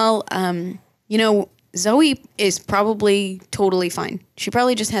 So, well, you know, Zoe is probably totally fine. She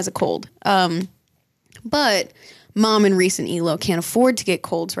probably just has a cold. But Mom and Reese and Elo can't afford to get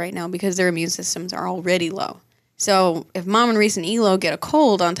colds right now because their immune systems are already low. So if Mom and Reese and Elo get a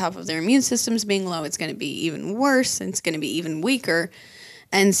cold on top of their immune systems being low, it's going to be even worse, and it's going to be even weaker.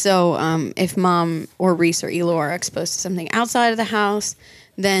 And so if Mom or Reese or Elo are exposed to something outside of the house,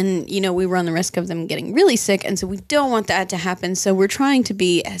 then, you know, we run the risk of them getting really sick. And so we don't want that to happen. So we're trying to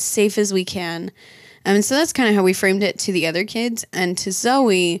be as safe as we can. And so that's kind of how we framed it to the other kids. And to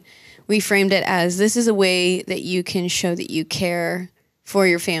Zoe, we framed it as, this is a way that you can show that you care for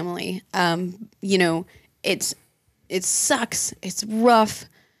your family. You know, it sucks. It's rough.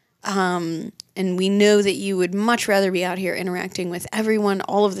 And we know that you would much rather be out here interacting with everyone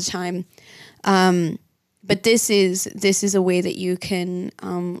all of the time. But this is a way that you can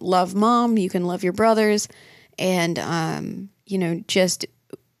love Mom, you can love your brothers, and, you know, just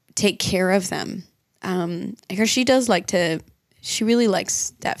take care of them. Because she really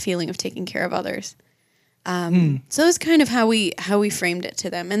likes that feeling of taking care of others. So it's kind of how we framed it to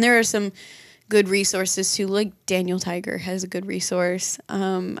them. And there are some good resources too, like Daniel Tiger has a good resource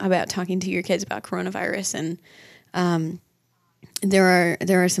about talking to your kids about coronavirus, and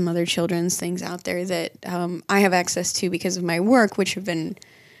there are some other children's things out there that I have access to because of my work, which have been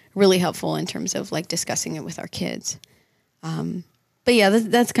really helpful in terms of like discussing it with our kids. But yeah,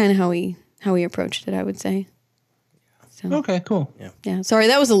 that's kind of how we approached it, I would say. So, okay, cool. Yeah. Sorry,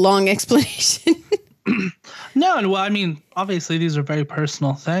 that was a long explanation. No, well, I mean, obviously these are very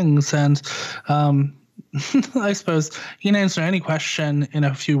personal things, and I suppose you can answer any question in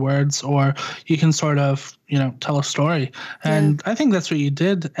a few words, or you can sort of, you know, tell a story. And I think that's what you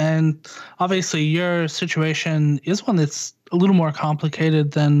did. And obviously your situation is one that's a little more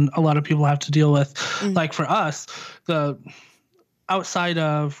complicated than a lot of people have to deal with. Like for us, the outside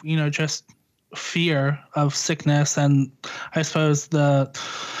of, you know, just fear of sickness, and I suppose the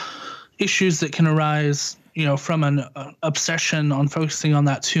issues that can arise, you know, from an obsession on focusing on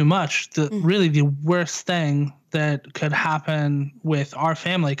that too much, really the worst thing that could happen with our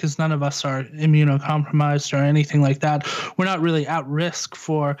family, because none of us are immunocompromised or anything like that. We're not really at risk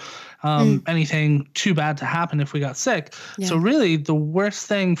for anything too bad to happen if we got sick. Yeah. So really the worst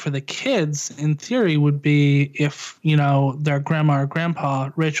thing for the kids in theory would be if, you know, their grandma or grandpa,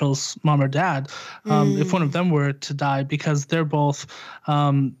 Rachel's mom or dad, if one of them were to die, because they're both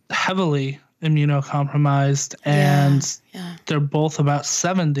heavily immunocompromised, and they're both about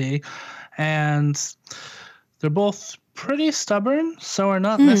 70, and they're both pretty stubborn, so are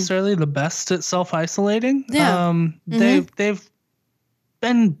not necessarily the best at self-isolating. They've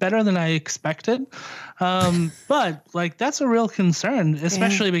been better than I expected, but like that's a real concern,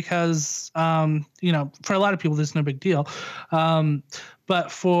 especially because you know, for a lot of people this is no big deal,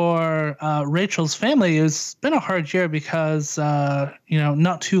 but for Rachel's family, it's been a hard year because you know,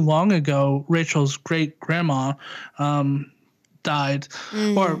 not too long ago, Rachel's great grandma died,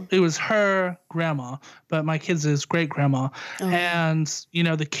 or it was her grandma, but my kids' great grandma. And, you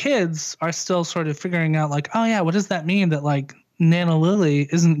know, the kids are still sort of figuring out like, oh yeah, what does that mean that like Nana Lily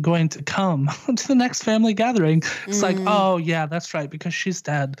isn't going to come to the next family gathering. It's like, oh yeah, that's right, because she's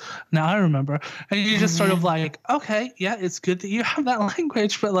dead. Now I remember. And you just sort of like, okay, yeah, it's good that you have that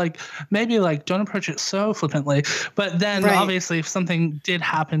language, but like maybe like don't approach it so flippantly. But then obviously if something did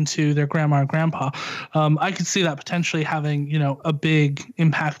happen to their grandma or grandpa, I could see that potentially having, you know, a big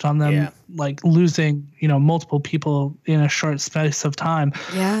impact on them, like losing, you know, multiple people in a short space of time.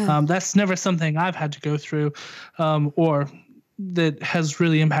 Yeah. That's never something I've had to go through, or that has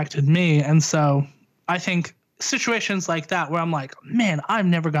really impacted me. And so I think situations like that where I'm like, man, I've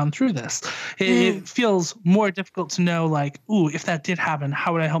never gone through this. It feels more difficult to know, like, ooh, if that did happen,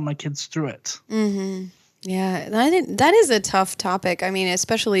 how would I help my kids through it? Mm-hmm. Yeah, that is a tough topic. I mean,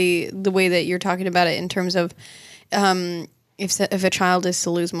 especially the way that you're talking about it in terms of if a child is to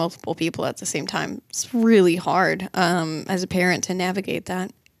lose multiple people at the same time, it's really hard as a parent to navigate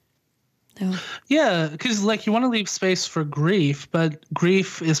that. Yeah, because like you want to leave space for grief, but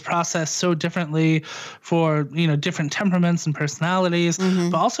grief is processed so differently for, you know, different temperaments and personalities,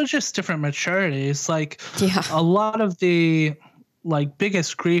 but also just different maturities. Like a lot of the like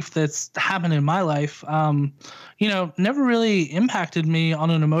biggest grief that's happened in my life, you know, never really impacted me on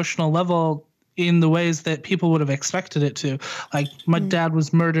an emotional level in the ways that people would have expected it to. Like my dad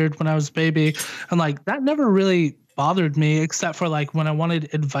was murdered when I was a baby, and like that never really bothered me except for like when I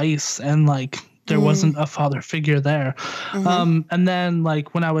wanted advice and like there wasn't a father figure there. And then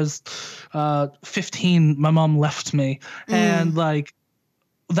like when I was 15, my mom left me, and like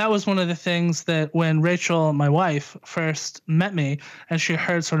that was one of the things that when Rachel, my wife, first met me and she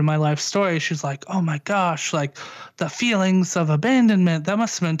heard sort of my life story, she's like, oh my gosh, like the feelings of abandonment, that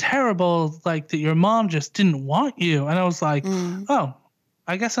must have been terrible, like that your mom just didn't want you. And I was like, oh,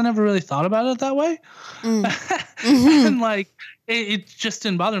 I guess I never really thought about it that way. And like, it just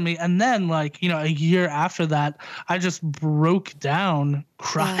didn't bother me. And then like, you know, a year after that, I just broke down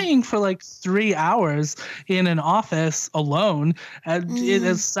crying for like 3 hours in an office alone at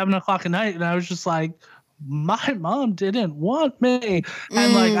 7:00 at night. And I was just like, my mom didn't want me.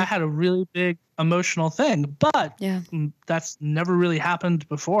 And like, I had a really big emotional thing, but that's never really happened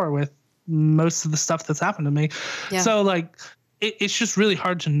before with most of the stuff that's happened to me. So like, it's just really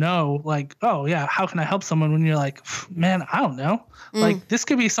hard to know, like, oh, yeah, how can I help someone when you're like, man, I don't know. Like, this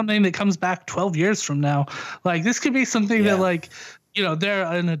could be something that comes back 12 years from now. Like, this could be something that, like, you know, they're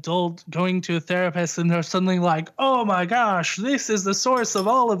an adult going to a therapist and they're suddenly like, oh, my gosh, this is the source of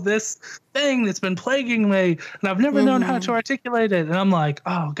all of this thing that's been plaguing me. And I've never known how to articulate it. And I'm like,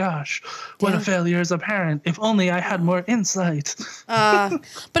 oh, gosh, what a failure as a parent. If only I had more insight. But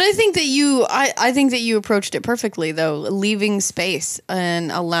I think that I think that you approached it perfectly, though, leaving space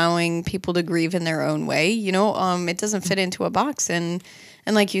and allowing people to grieve in their own way. You know, it doesn't fit into a box. And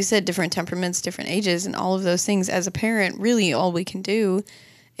like you said, different temperaments, different ages, and all of those things. As a parent, really all we can do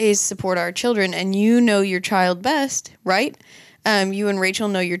is support our children. And you know your child best, right? You and Rachel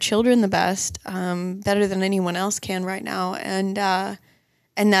know your children the best, better than anyone else can right now. And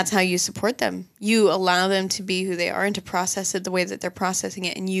that's how you support them. You allow them to be who they are and to process it the way that they're processing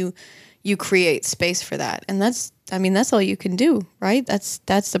it. And you create space for that. And that's all you can do, right? That's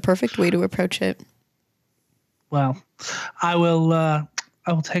the perfect way to approach it. Well, I will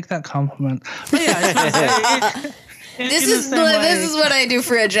take that compliment. But yeah, this is what I do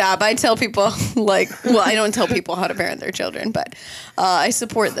for a job. I tell people I don't tell people how to parent their children, but I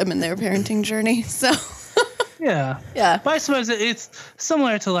support them in their parenting journey. So yeah. But I suppose it's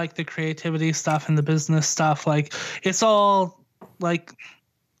similar to like the creativity stuff and the business stuff. Like it's all like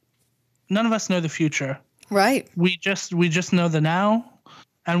none of us know the future. Right. We just know the now.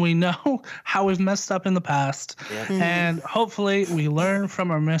 And we know how we've messed up in the past. Yeah. And hopefully we learn from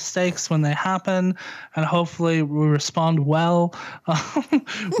our mistakes when they happen. And hopefully we respond well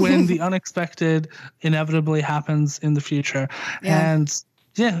when the unexpected inevitably happens in the future. Yeah. And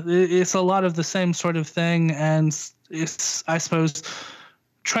yeah, it's a lot of the same sort of thing. And it's, I suppose,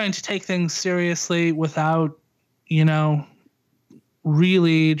 trying to take things seriously without, you know,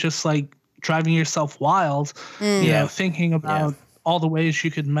 really just like driving yourself wild, you know, thinking about all the ways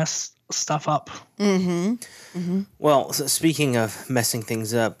you could mess stuff up. Well, so speaking of messing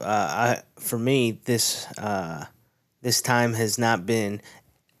things up, for me, this time has not been,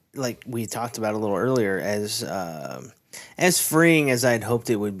 like we talked about a little earlier, as freeing as I'd hoped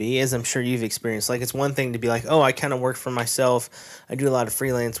it would be, as I'm sure you've experienced. Like, it's one thing to be like, oh, I kind of work for myself. I do a lot of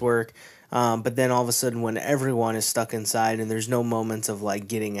freelance work. But then all of a sudden when everyone is stuck inside and there's no moments of like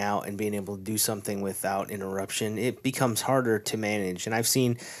getting out and being able to do something without interruption, it becomes harder to manage. And I've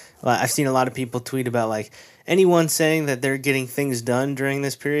seen a lot of people tweet about like anyone saying that they're getting things done during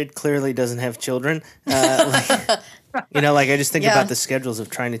this period clearly doesn't have children. You know, like I just think Yeah. about the schedules of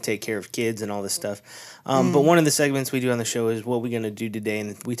trying to take care of kids and all this stuff. But one of the segments we do on the show is what we're going to do today,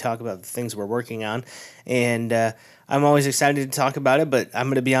 and we talk about the things we're working on. And I'm always excited to talk about it, but I'm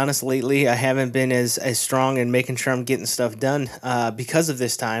going to be honest, lately I haven't been as strong in making sure I'm getting stuff done because of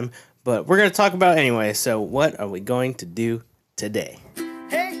this time. But we're going to talk about it anyway. So what are we going to do today?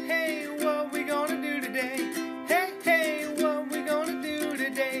 Hey, what we gonna do today? Hey, what we gonna do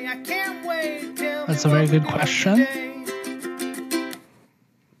today? I can't wait. Tell That's me a very what good we're doing question. today.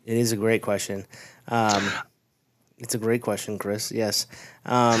 It is a great question. It's a great question, Chris. Yes.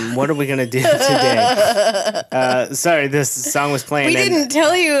 What are we going to do today? Sorry, this song was playing. We and- didn't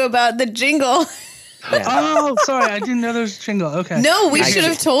tell you about the jingle. Yeah. Oh, sorry, I didn't know there was a jingle. Okay. No, we I should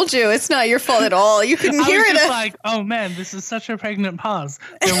have just- told you. It's not your fault at all. You couldn't I hear was it. just like, oh man, this is such a pregnant pause.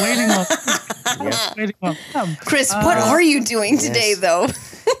 They're waiting on, Yeah. waiting on them. Chris, what are you doing today, yes. though?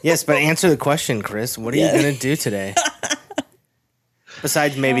 Yes, but answer the question, Chris. What are you going to do today?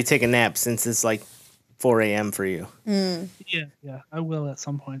 Besides maybe take a nap, since it's like 4 a.m. for you. Yeah, I will at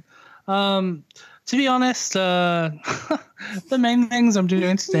some point. To be honest, the main things I'm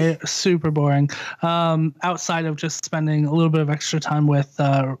doing today are super boring. Outside of just spending a little bit of extra time with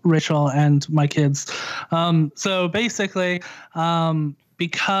Rachel and my kids. So basically,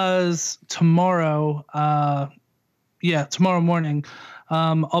 because tomorrow morning,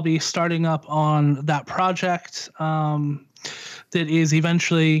 I'll be starting up on that project. That is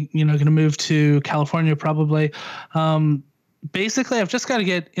eventually, going to move to California probably. Basically, I've just got to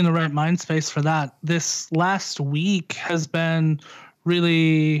get in the right mind space for that. This last week has been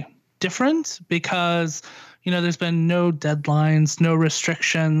really different because, there's been no deadlines, no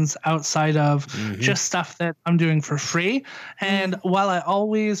restrictions outside of just stuff that I'm doing for free. And while I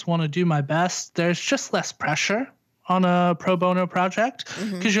always want to do my best, there's just less pressure on a pro bono project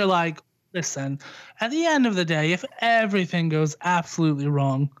because you're like, listen, at the end of the day, if everything goes absolutely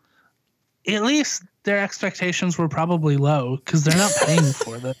wrong, at least their expectations were probably low because they're not paying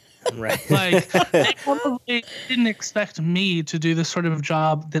for them. Right. Like, they probably didn't expect me to do the sort of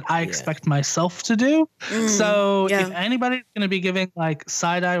job that I expect myself to do. So yeah. if anybody's going to be giving like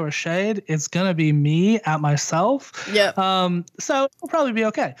side eye or shade, it's going to be me at myself. Yep. So it'll probably be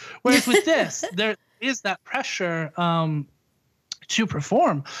okay. Whereas with this, there is that pressure to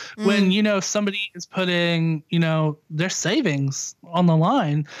perform when somebody is putting their savings on the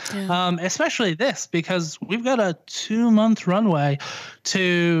line, especially this, because we've got a 2-month runway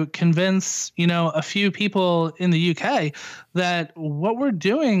to convince a few people in the UK that what we're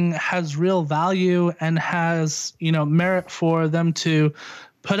doing has real value and has merit for them to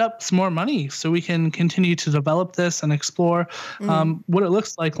put up some more money so we can continue to develop this and explore what it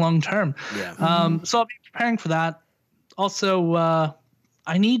looks like long term. So I'll be preparing for that. Also,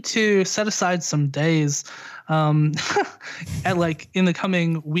 I need to set aside some days at like in the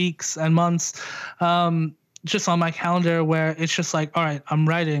coming weeks and months, just on my calendar where it's just like, all right, I'm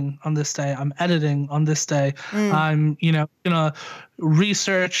writing on this day, I'm editing on this day, I'm gonna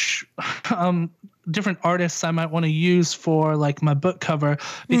research different artists I might want to use for like my book cover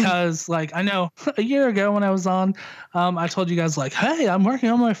because like I know a year ago when I was on, I told you guys like, hey, I'm working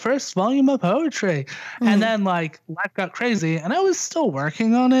on my first volume of poetry, and then like life got crazy and I was still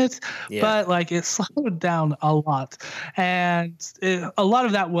working on it, but like it slowed down a lot, and a lot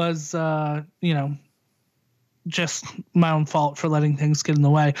of that was just my own fault for letting things get in the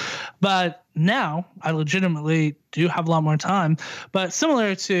way. But now I legitimately do have a lot more time. But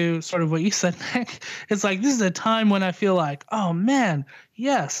similar to sort of what you said, Nick, it's like this is a time when I feel like, oh man,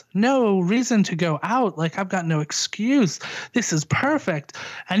 yes, no reason to go out. Like I've got no excuse. This is perfect.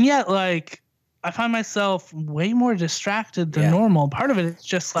 And yet like I find myself way more distracted than normal. Part of it is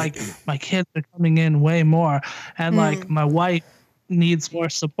just like my kids are coming in way more. And like my wife needs more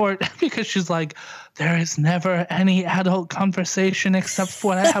support because she's like, there is never any adult conversation except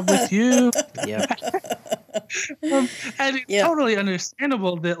what I have with you. And it's totally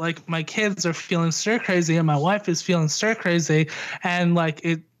understandable that like my kids are feeling stir crazy and my wife is feeling stir crazy, and like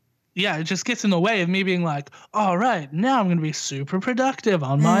it just gets in the way of me being like, all right, now I'm going to be super productive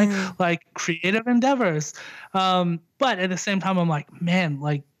on my like creative endeavors. But at the same time, I'm like, man,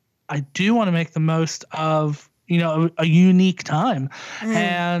 like I do want to make the most of a unique time.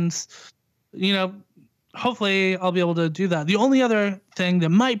 And, hopefully I'll be able to do that. The only other thing that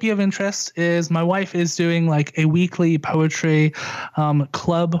might be of interest is my wife is doing like a weekly poetry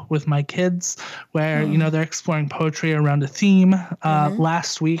club with my kids where, they're exploring poetry around a theme.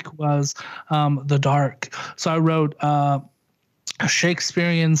 Last week was the dark. So I wrote a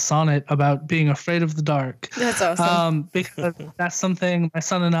Shakespearean sonnet about being afraid of the dark. That's awesome. Because that's something my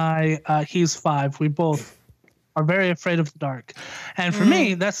son and I, he's 5. We both are very afraid of the dark. And for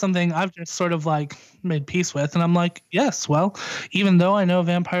me, that's something I've just sort of like made peace with. And I'm like, yes, well, even though I know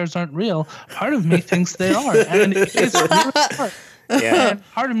vampires aren't real, part of me thinks they are. And it's really hard. Yeah.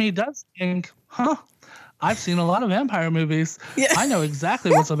 And part of me does think, I've seen a lot of vampire movies. Yeah. I know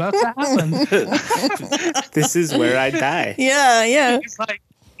exactly what's about to happen. This is where I die. Yeah. It's like,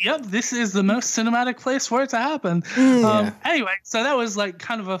 yep, this is the most cinematic place for it to happen. Yeah. Anyway, so that was like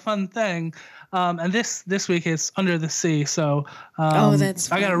kind of a fun thing. And this week is Under the Sea. So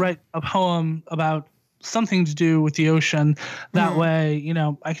that's I got to fun. write a poem about something to do with the ocean. That way, you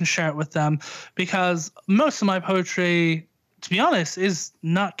know, I can share it with them, because most of my poetry, to be honest, is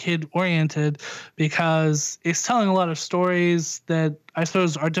not kid oriented, because it's telling a lot of stories that I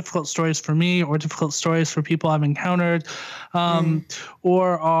suppose are difficult stories for me, or difficult stories for people I've encountered,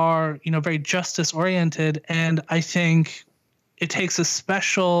 or are, you know, very justice oriented. And I think it takes a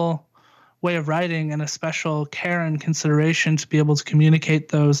special way of writing and a special care and consideration to be able to communicate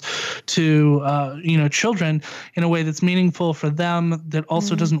those to you know, children in a way that's meaningful for them, that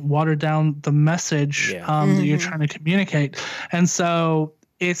also doesn't water down the message that you're trying to communicate. And so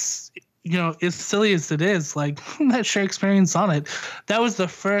it's, you know, as silly as it is, like that Shakespearean sonnet, that was the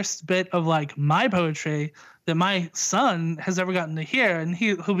first bit of like my poetry that my son has ever gotten to hear, and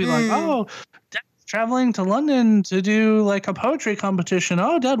he'll be like, oh, Dad's traveling to London to do like a poetry competition.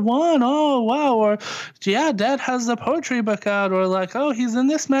 Oh, Dad won. Oh, wow. Or yeah, Dad has the poetry book out, or like, oh, he's in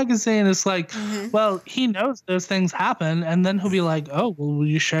this magazine. It's like, well, he knows those things happen, and then he'll be like, oh, well, will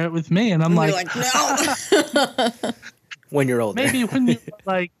you share it with me? And I'm You're like, no. When you're older. maybe when you're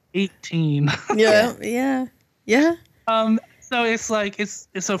like 18. Yeah. So it's like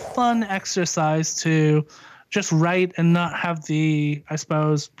it's a fun exercise to just write and not have the, I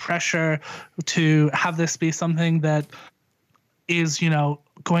suppose, pressure to have this be something that is, you know,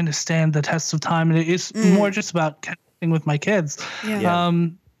 going to stand the test of time. And it is more just about connecting with my kids. Yeah.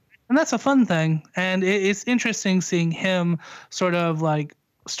 And that's a fun thing. And it's interesting seeing him sort of like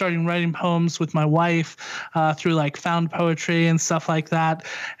starting writing poems with my wife through like found poetry and stuff like that.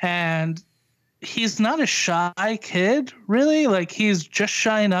 And he's not a shy kid, really. Like, he's just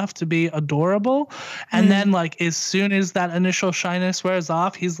shy enough to be adorable. And then, like, as soon as that initial shyness wears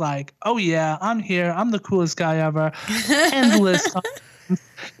off, he's like, oh, yeah, I'm here. I'm the coolest guy ever. Endless.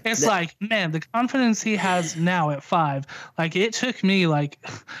 It's like, man, the confidence he has now at 5, like, it took me, like,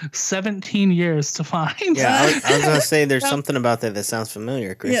 17 years to find. Yeah, I was going to say there's something about that sounds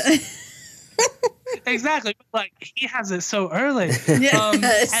familiar, Chris. Yeah. Exactly. But, like, he has it so early.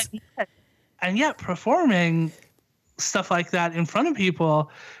 Yes. And yet performing stuff like that in front of people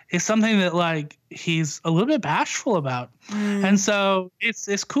is something that, like, he's a little bit bashful about. And so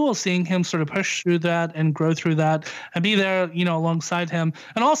it's cool seeing him sort of push through that and grow through that and be there, you know, alongside him.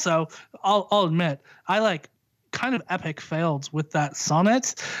 And also, I'll admit, I like kind of epic failed with that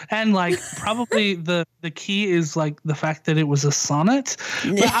sonnet, and like probably the key is like the fact that it was a sonnet.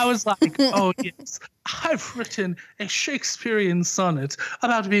 But I was like, oh yes, I've written a Shakespearean sonnet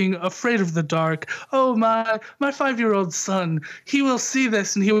about being afraid of the dark. Oh, my 5-year-old son, he will see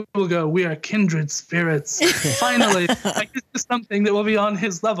this and he will go, we are kindred spirits. Finally, like, this is something that will be on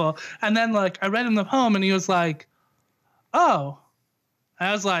his level. And then, like, I read him the poem and he was like, oh. And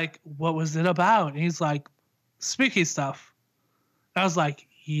I was like, what was it about? And he's like, spooky stuff. I was like,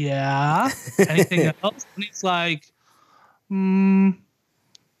 yeah. Anything else? And he's like,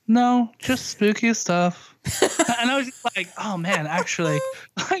 no, just spooky stuff. And I was just like, oh man, actually,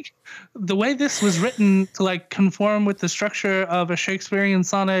 like, the way this was written to like conform with the structure of a Shakespearean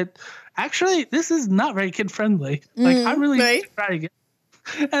sonnet, actually, this is not very kid friendly. Like, I really need to try again.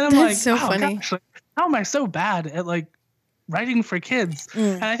 And I'm like, so oh, funny. gosh, like, how am I so bad at like writing for kids?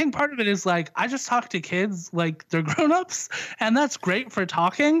 And I think part of it is like, I just talk to kids like they're grown-ups, and that's great for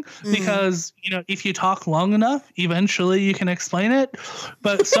talking because, you know, if you talk long enough, eventually you can explain it.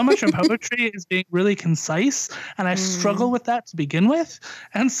 But so much of poetry is being really concise, and I struggle with that to begin with.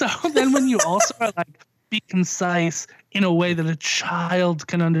 And so then when you also are like, be concise in a way that a child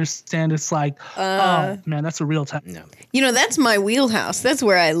can understand, it's like, oh man, that's a real time. No. You know, that's my wheelhouse. That's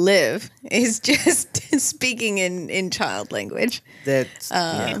where I live, is just speaking in child language. That's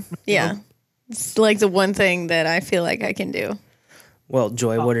Yeah. It's like the one thing that I feel like I can do. Well,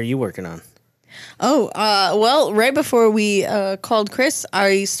 Joy, what are you working on? Well, right before we called Chris,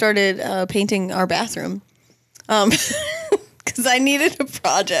 I started painting our bathroom because I needed a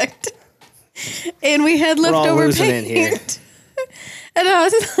project. And we had all leftover losing it here. paint. And I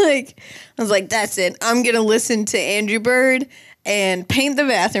was like, that's it. I'm going to listen to Andrew Bird and paint the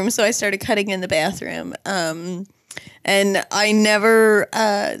bathroom. So I started cutting in the bathroom. And I never,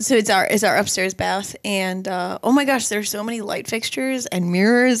 so it's our upstairs bath. And oh my gosh, there's so many light fixtures and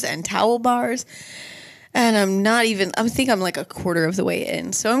mirrors and towel bars. And I think I'm like a quarter of the way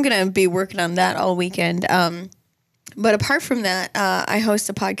in. So I'm going to be working on that all weekend. But apart from that, I host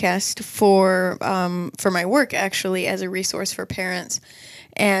a podcast for my work, actually, as a resource for parents.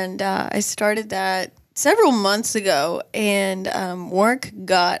 And I started that several months ago, and work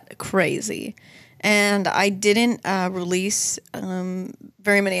got crazy. And I didn't release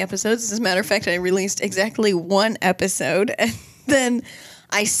very many episodes. As a matter of fact, I released exactly one episode, and then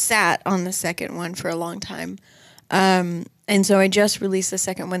I sat on the second one for a long time. And so I just released the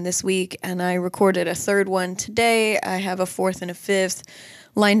second one this week, and I recorded a third one today. I have a fourth and a fifth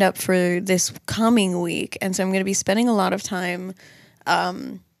lined up for this coming week. And so I'm going to be spending a lot of time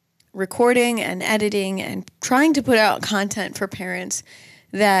recording and editing and trying to put out content for parents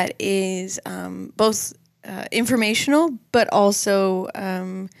that is both informational but also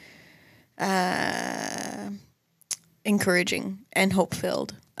encouraging and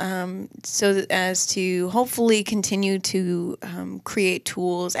hope-filled. So that as to hopefully continue to create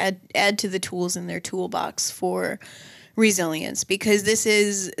tools, add to the tools in their toolbox for resilience, because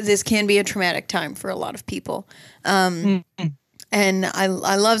this can be a traumatic time for a lot of people. And I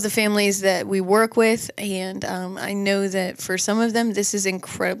love the families that we work with, and I know that for some of them this is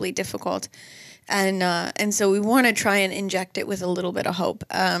incredibly difficult, and so we want to try and inject it with a little bit of hope.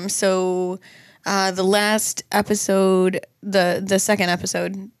 The last episode, the second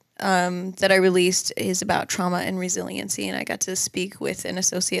episode that I released is about trauma and resiliency, and I got to speak with an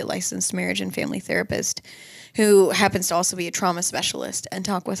associate licensed marriage and family therapist who happens to also be a trauma specialist, and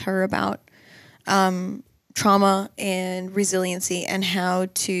talk with her about trauma and resiliency and how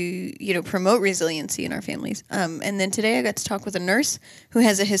to promote resiliency in our families. And then today I got to talk with a nurse who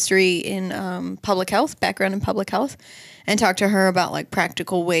has a history in public health, background in public health, and talk to her about like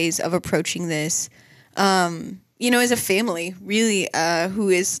practical ways of approaching this, as a family, really, who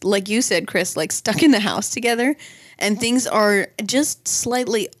is, like you said, Chris, like stuck in the house together, and things are just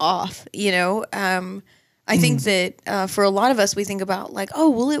slightly off, I think that for a lot of us, we think about like, oh,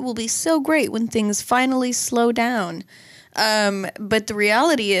 well, it will be so great when things finally slow down. But the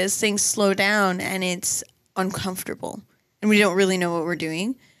reality is things slow down and it's uncomfortable and we don't really know what we're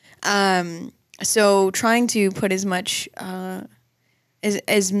doing. So trying to put as much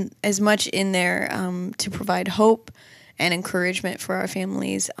as much in there to provide hope and encouragement for our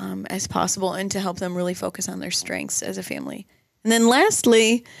families as possible, and to help them really focus on their strengths as a family. And then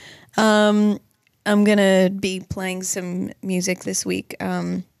lastly, I'm going to be playing some music this week,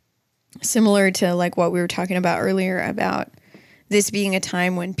 similar to like what we were talking about earlier about this being a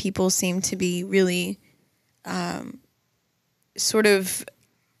time when people seem to be really sort of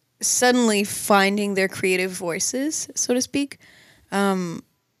suddenly finding their creative voices, so to speak. I'm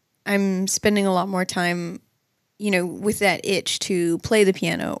spending a lot more time, with that itch to play the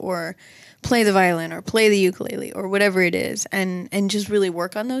piano or play the violin or play the ukulele or whatever it is, and just really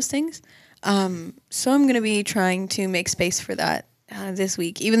work on those things. So I'm going to be trying to make space for that this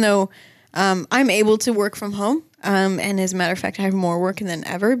week, even though I'm able to work from home. And as a matter of fact, I have more work than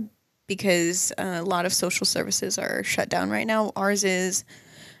ever because a lot of social services are shut down right now. Ours is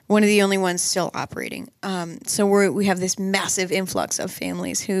one of the only ones still operating. So we have this massive influx of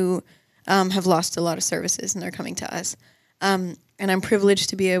families who have lost a lot of services, and they're coming to us. And I'm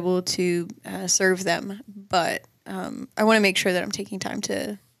privileged to be able to serve them. But I want to make sure that I'm taking time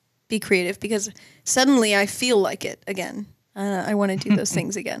to be creative, because suddenly I feel like it again. I want to do those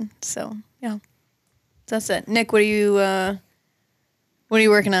things again. So yeah, that's it. Nick, what are you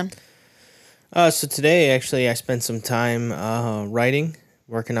working on? So today, actually, I spent some time writing,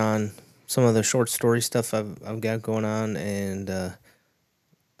 working on some of the short story stuff I've got going on, and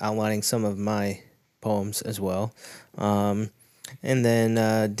outlining some of my poems as well. And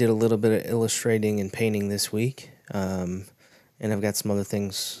then did a little bit of illustrating and painting this week. And I've got some other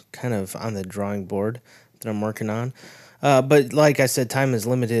things kind of on the drawing board that I'm working on. But like I said, time is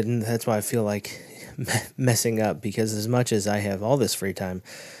limited, and that's why I feel like messing up, because as much as I have all this free time,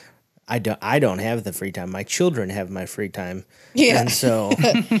 I don't have the free time. My children have my free time. Yeah. And so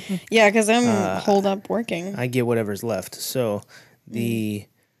yeah, because I'm holed up working. I get whatever's left. So I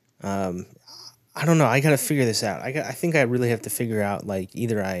don't know. I got to figure this out. I think I really have to figure out, like,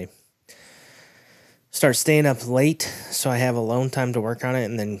 either I start staying up late so I have alone time to work on it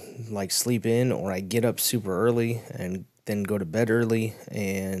and then like sleep in, or I get up super early and then go to bed early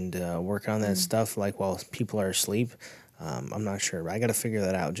and work on that stuff like while people are asleep. I'm not sure, but I got to figure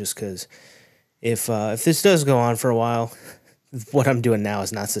that out, just because if this does go on for a while, what I'm doing now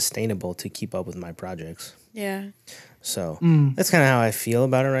is not sustainable to keep up with my projects. Yeah. So that's kind of how I feel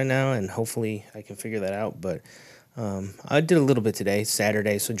about it right now, and hopefully I can figure that out. But I did a little bit today,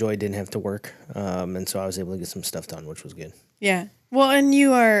 Saturday, so Joy didn't have to work, and so I was able to get some stuff done, which was good. Yeah. Well, and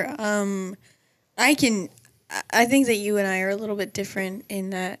you are, I think that you and I are a little bit different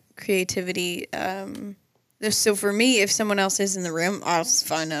in that creativity. So for me, if someone else is in the room, it's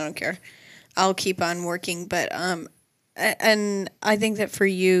fine. I don't care. I'll keep on working. But, and I think that for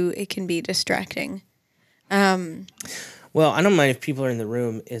you, it can be distracting. Well, I don't mind if people are in the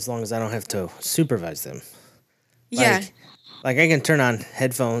room as long as I don't have to supervise them. Yeah. Like I can turn on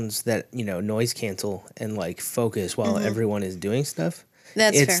headphones that, noise cancel and like focus while everyone is doing stuff.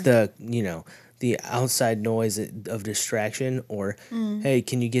 That's it's fair. the outside noise of distraction or, hey,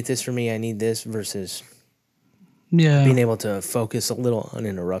 can you get this for me? I need this versus being able to focus a little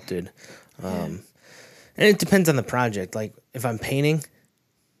uninterrupted. And it depends on the project. Like if I'm painting,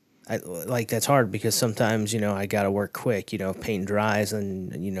 that's hard because sometimes, I got to work quick, if paint dries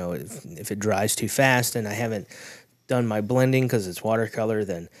and, if it dries too fast and I haven't done my blending because it's watercolor,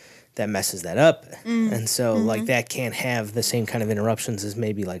 then that messes that up. And so like that can't have the same kind of interruptions as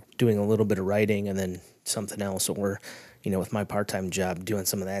maybe like doing a little bit of writing and then something else or, with my part-time job, doing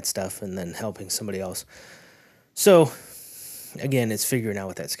some of that stuff and then helping somebody else. So again, it's figuring out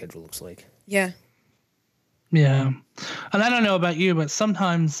what that schedule looks like. Yeah. Yeah. And I don't know about you, but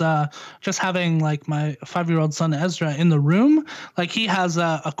sometimes just having like my 5-year-old son Ezra in the room, like he has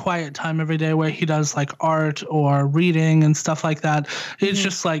a quiet time every day where he does like art or reading and stuff like that. It's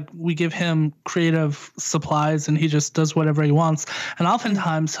just like we give him creative supplies and he just does whatever he wants. And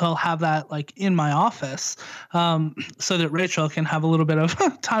oftentimes he'll have that like in my office so that Rachel can have a little bit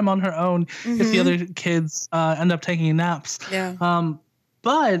of time on her own if the other kids end up taking naps. Yeah.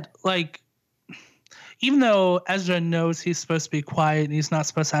 But like, even though Ezra knows he's supposed to be quiet and he's not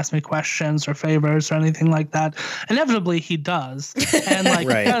supposed to ask me questions or favors or anything like that, inevitably he does. And like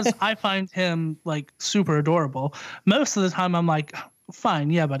because I find him like super adorable, most of the time I'm like, fine,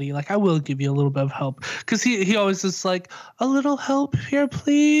 yeah, buddy, like I will give you a little bit of help. Because he always is like, a little help here,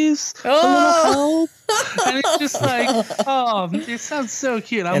 please. A little help. And it's just like, oh, it sounds so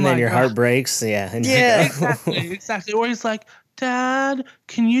cute. I'm and then like, your heart breaks. Yeah. And Yeah. Exactly. Or he's like, Dad,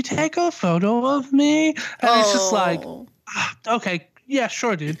 can you take a photo of me? And it's just like, okay, yeah,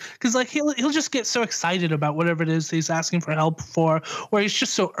 sure, dude. Because like he'll just get so excited about whatever it is he's asking for help for, or he's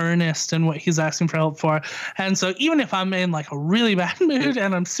just so earnest in what he's asking for help for. And so even if I'm in like a really bad mood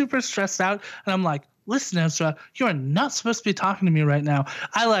and I'm super stressed out, and I'm like, listen, Ezra, you are not supposed to be talking to me right now.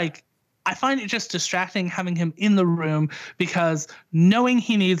 I find it just distracting having him in the room because knowing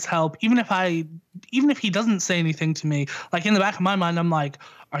he needs help, even if he doesn't say anything to me, like in the back of my mind, I'm like,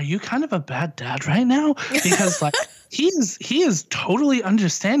 are you kind of a bad dad right now? Because like he is totally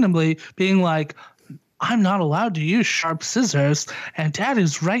understandably being like, I'm not allowed to use sharp scissors, and Dad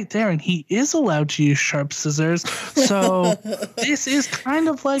is right there, and he is allowed to use sharp scissors. So this is kind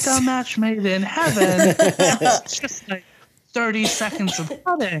of like a match made in heaven. It's just like 30 seconds of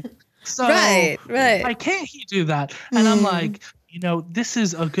cutting. So Right. why can't he do that? And I'm like, this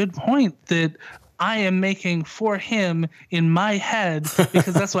is a good point that I am making for him in my head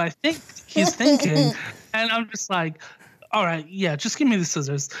because that's what I think he's thinking. And I'm just like, all right, yeah, just give me the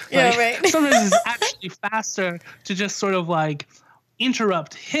scissors. Yeah, right. Sometimes it's actually faster to just sort of like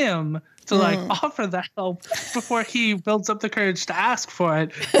interrupt him to like offer the help before he builds up the courage to ask for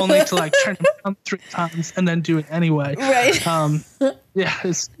it, only to like turn him down 3 times and then do it anyway. Right.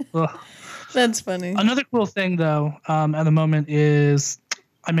 Yeah. That's funny. Another cool thing though, at the moment is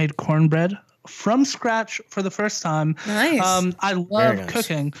I made cornbread from scratch for the first time. Nice. I love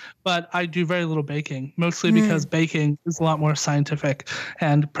cooking, but I do very little baking, mostly because baking is a lot more scientific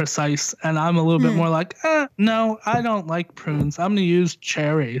and precise. And I'm a little bit more like, no, I don't like prunes. I'm going to use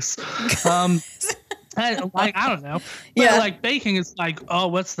cherries. I don't know. But like baking is like, oh,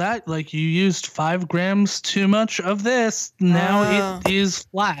 what's that? Like you used 5 grams too much of this. Now it is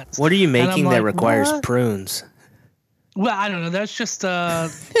flat. What are you making that requires what? prunes? Well, I don't know. That's just so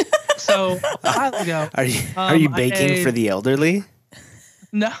a while ago. Are you baking for the elderly?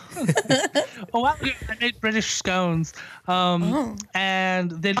 No. A while ago, I made British scones,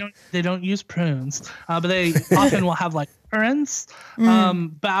 and they don't use prunes, but they often will have like currants.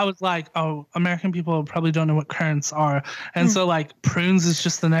 But I was like, oh, American people probably don't know what currants are, and so like prunes is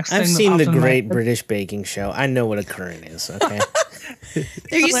just the next thing. I've seen the Great British Baking Show. I know what a currant is. Okay.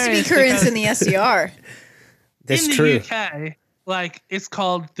 There used to be currants in the SDR. That's in true. the UK, like it's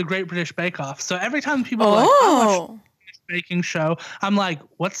called the Great British Bake Off. So every time people are like, I watch this baking show, I'm like,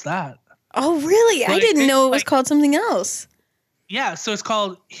 what's that? Oh, really? I Like, didn't know it was like- called something else. Yeah, so it's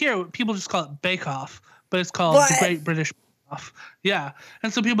called here. People just call it Bake Off, but it's called What? The Great British Bake Off. Yeah.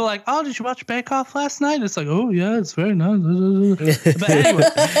 And so people are like, oh, did you watch Bake Off last night? It's like, oh, yeah, it's very nice. But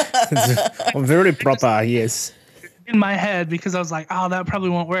anyway, Very proper, yes. in my head, because I was like, oh, that probably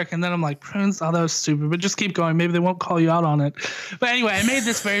won't work. And then I'm like, Prince, oh, that was stupid. But just keep going. Maybe they won't call you out on it. But anyway, I made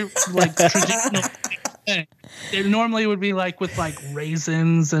this very like traditional thing. It normally would be like with like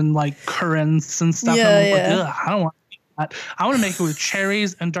raisins and like currants and stuff. Yeah, and I'm yeah. like, ugh, I don't want to eat that. I want to make it with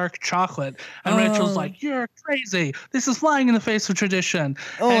cherries and dark chocolate. And Rachel's like, you're crazy. This is flying in the face of tradition.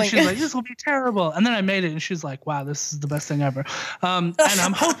 Oh my and she's God. like, this will be terrible. And then I made it, and she's like, wow, this is the best thing ever. And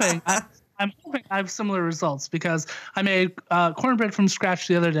I'm hoping. I'm hoping I have similar results, because I made cornbread from scratch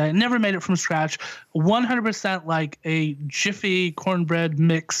the other day. I never made it from scratch. 100% like a Jiffy cornbread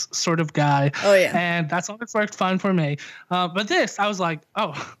mix sort of guy. Oh, yeah. And that's always worked fine for me. But this, I was like,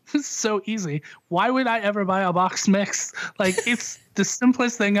 oh, this is so easy. Why would I ever buy a box mix? Like, it's the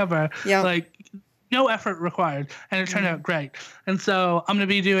simplest thing ever. Yeah. Like, no effort required, and it turned out great. And so I'm going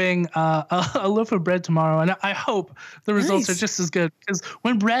to be doing a loaf of bread tomorrow, and I hope the results are Nice. just as good. Because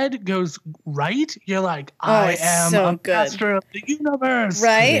when bread goes right, you're like, I it's am so a good. master of the universe.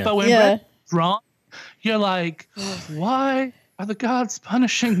 Right? Yeah. But when bread goes wrong, you're like, why are the gods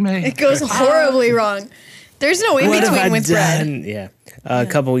punishing me? It goes horribly wrong. There's no in What have I between with bread. done? Yeah. A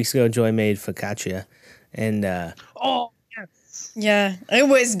couple weeks ago, Joy made focaccia, and Oh, yes. Yeah, it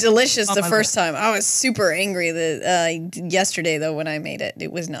was delicious the my first time. I was super angry that yesterday though when I made it, it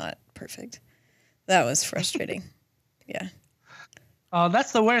was not perfect. That was frustrating. Yeah.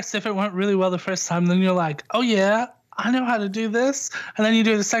 That's the worst. If it went really well the first time, then you're like, oh, yeah, I know how to do this. And then you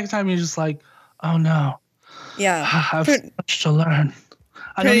do it the second time, you're just like, oh, no. I Yeah. have Pre- so much to learn.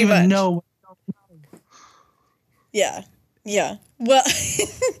 I don't pretty even much. know. Yeah. Yeah. Well,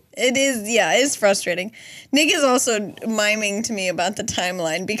 it is. Yeah, it's frustrating. Nick is also miming to me about the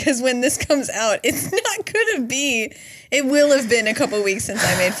timeline, because when this comes out, it's not going to be. It will have been a couple weeks since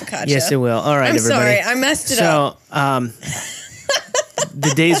I made focaccia. yes, it will. All right, I'm everybody. sorry, I messed it up. So,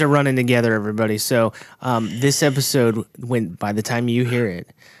 the days are running together, everybody. So, this episode, when by the time you hear it,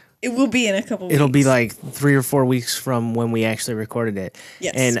 It will be in a couple weeks. it'll be like 3 or 4 weeks from when we actually recorded it.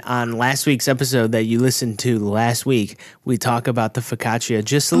 Yes. And on last week's episode that you listened to last week, we talk about the focaccia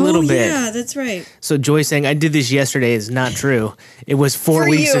just a little bit. Yeah, that's right. So Joy saying I did this yesterday is not true. It was 4 For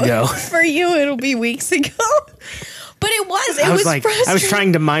weeks you. ago. For you, ittle be weeks ago. But it was. It I was was like, frustrating. I was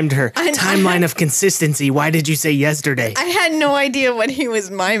trying to mime to her. I Timeline had- of consistency. Why did you say yesterday? I had no idea what he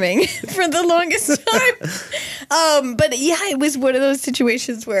was miming for the longest time. But yeah, it was one of those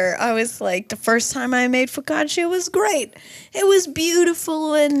situations where I was like, the first time I made focaccia was great. It was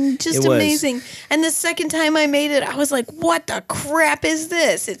beautiful and just It was. amazing. And the second time I made it, I was like, what the crap is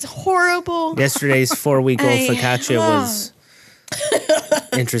this? It's horrible. Yesterday's 4-week-old I- focaccia was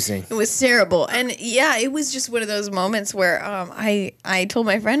interesting. It was terrible. And yeah, it was just one of those moments where I told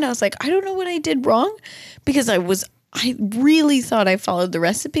my friend, I was like, I don't know what I did wrong, because I really thought I followed the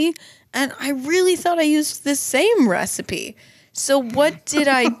recipe, and I really thought I used the same recipe. So what did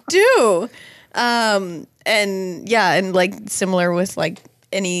I do? And yeah, and like similar with like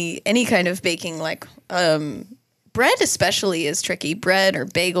any kind of baking, like bread especially is tricky. Bread or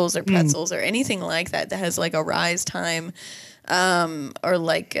bagels or pretzels or anything like that has like a rise time. Or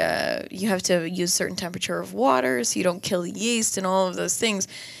like you have to use certain temperature of water so you don't kill the yeast and all of those things.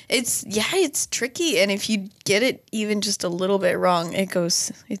 It's tricky, and if you get it even just a little bit wrong,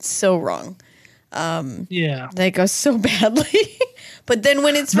 it's so wrong. Yeah. That goes so badly. But then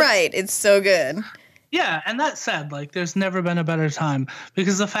when it's right, it's so good. Yeah, and that said, like, there's never been a better time,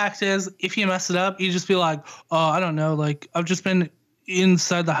 because the fact is, if you mess it up, you just be like, oh, I don't know, like, I've just been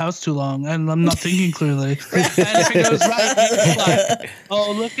inside the house too long and I'm not thinking clearly. And if it goes right, it's like,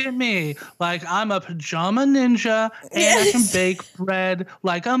 oh, look at me. Like, I'm a pajama ninja and I can Yes. bake bread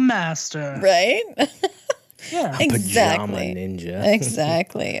like a master. Right? Yeah. Pajama Exactly. ninja.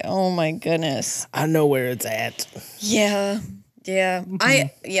 Exactly. Oh my goodness. I know where it's at. Yeah. Yeah.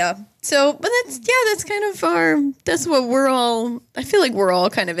 So, but that's kind of that's what I feel like we're all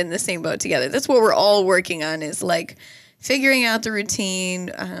kind of in the same boat together. That's what we're all working on, is like figuring out the routine,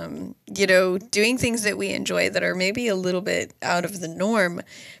 doing things that we enjoy that are maybe a little bit out of the norm,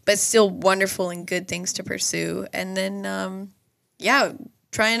 but still wonderful and good things to pursue. And then,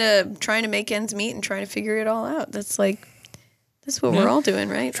 trying to make ends meet and trying to figure it all out. That's what we're all doing,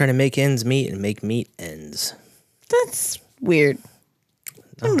 right? Trying to make ends meet and make meat ends. That's weird.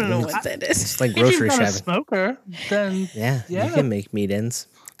 I don't know what that is. It's like If you've grocery got a shopping. smoker, then Yeah, Yeah. you can make meat ends.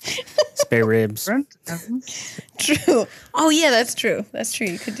 Spare ribs. burnt. True. Oh yeah, that's true. That's true.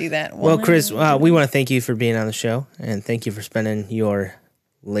 You could do that. Well, Chris, we want to thank you for being on the show, and thank you for spending your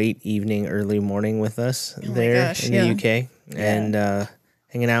late evening, early morning with us there gosh, in the UK, and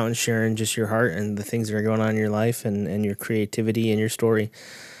hanging out and sharing just your heart and the things that are going on in your life and your creativity and your story.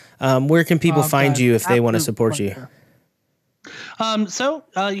 Where can people find you if they want to support you? So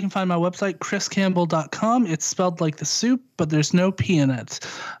you can find my website, chriscampbell.com. It's spelled like the soup, but there's no P in it.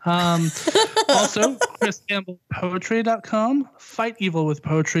 Also, chriscampbellpoetry.com,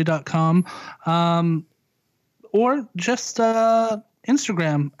 fightevilwithpoetry.com, or just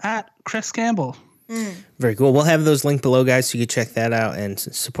Instagram at Chris Campbell. Very cool. We'll have those linked below, guys, so you can check that out and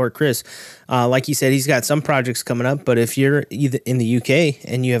support Chris. Like he said, he's got some projects coming up, but if you're either in the UK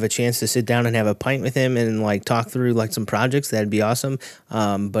and you have a chance to sit down and have a pint with him and like talk through like some projects, that'd be awesome.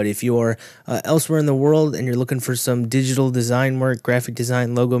 But if you're elsewhere in the world and you're looking for some digital design work, graphic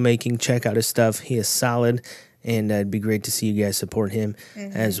design, logo making, check out his stuff. He is solid. And it'd be great to see you guys support him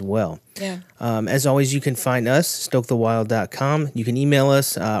as well. Yeah. As always, you can find us, stokethewild.com. You can email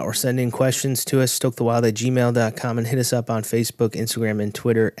us or send in questions to us, stokethewild@gmail.com, and hit us up on Facebook, Instagram, and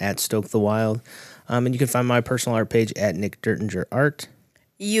Twitter at stokethewild. And you can find my personal art page at Nick Dertinger Art.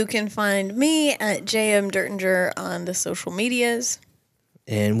 You can find me at JM Dertinger on the social medias.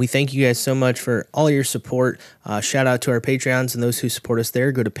 And we thank you guys so much for all your support. Shout out to our Patreons and those who support us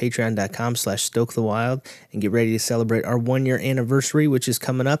there. Go to patreon.com/stokethewild and get ready to celebrate our 1-year anniversary, which is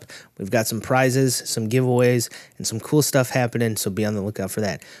coming up. We've got some prizes, some giveaways, and some cool stuff happening, so be on the lookout for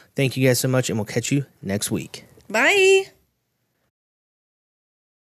that. Thank you guys so much, and we'll catch you next week. Bye.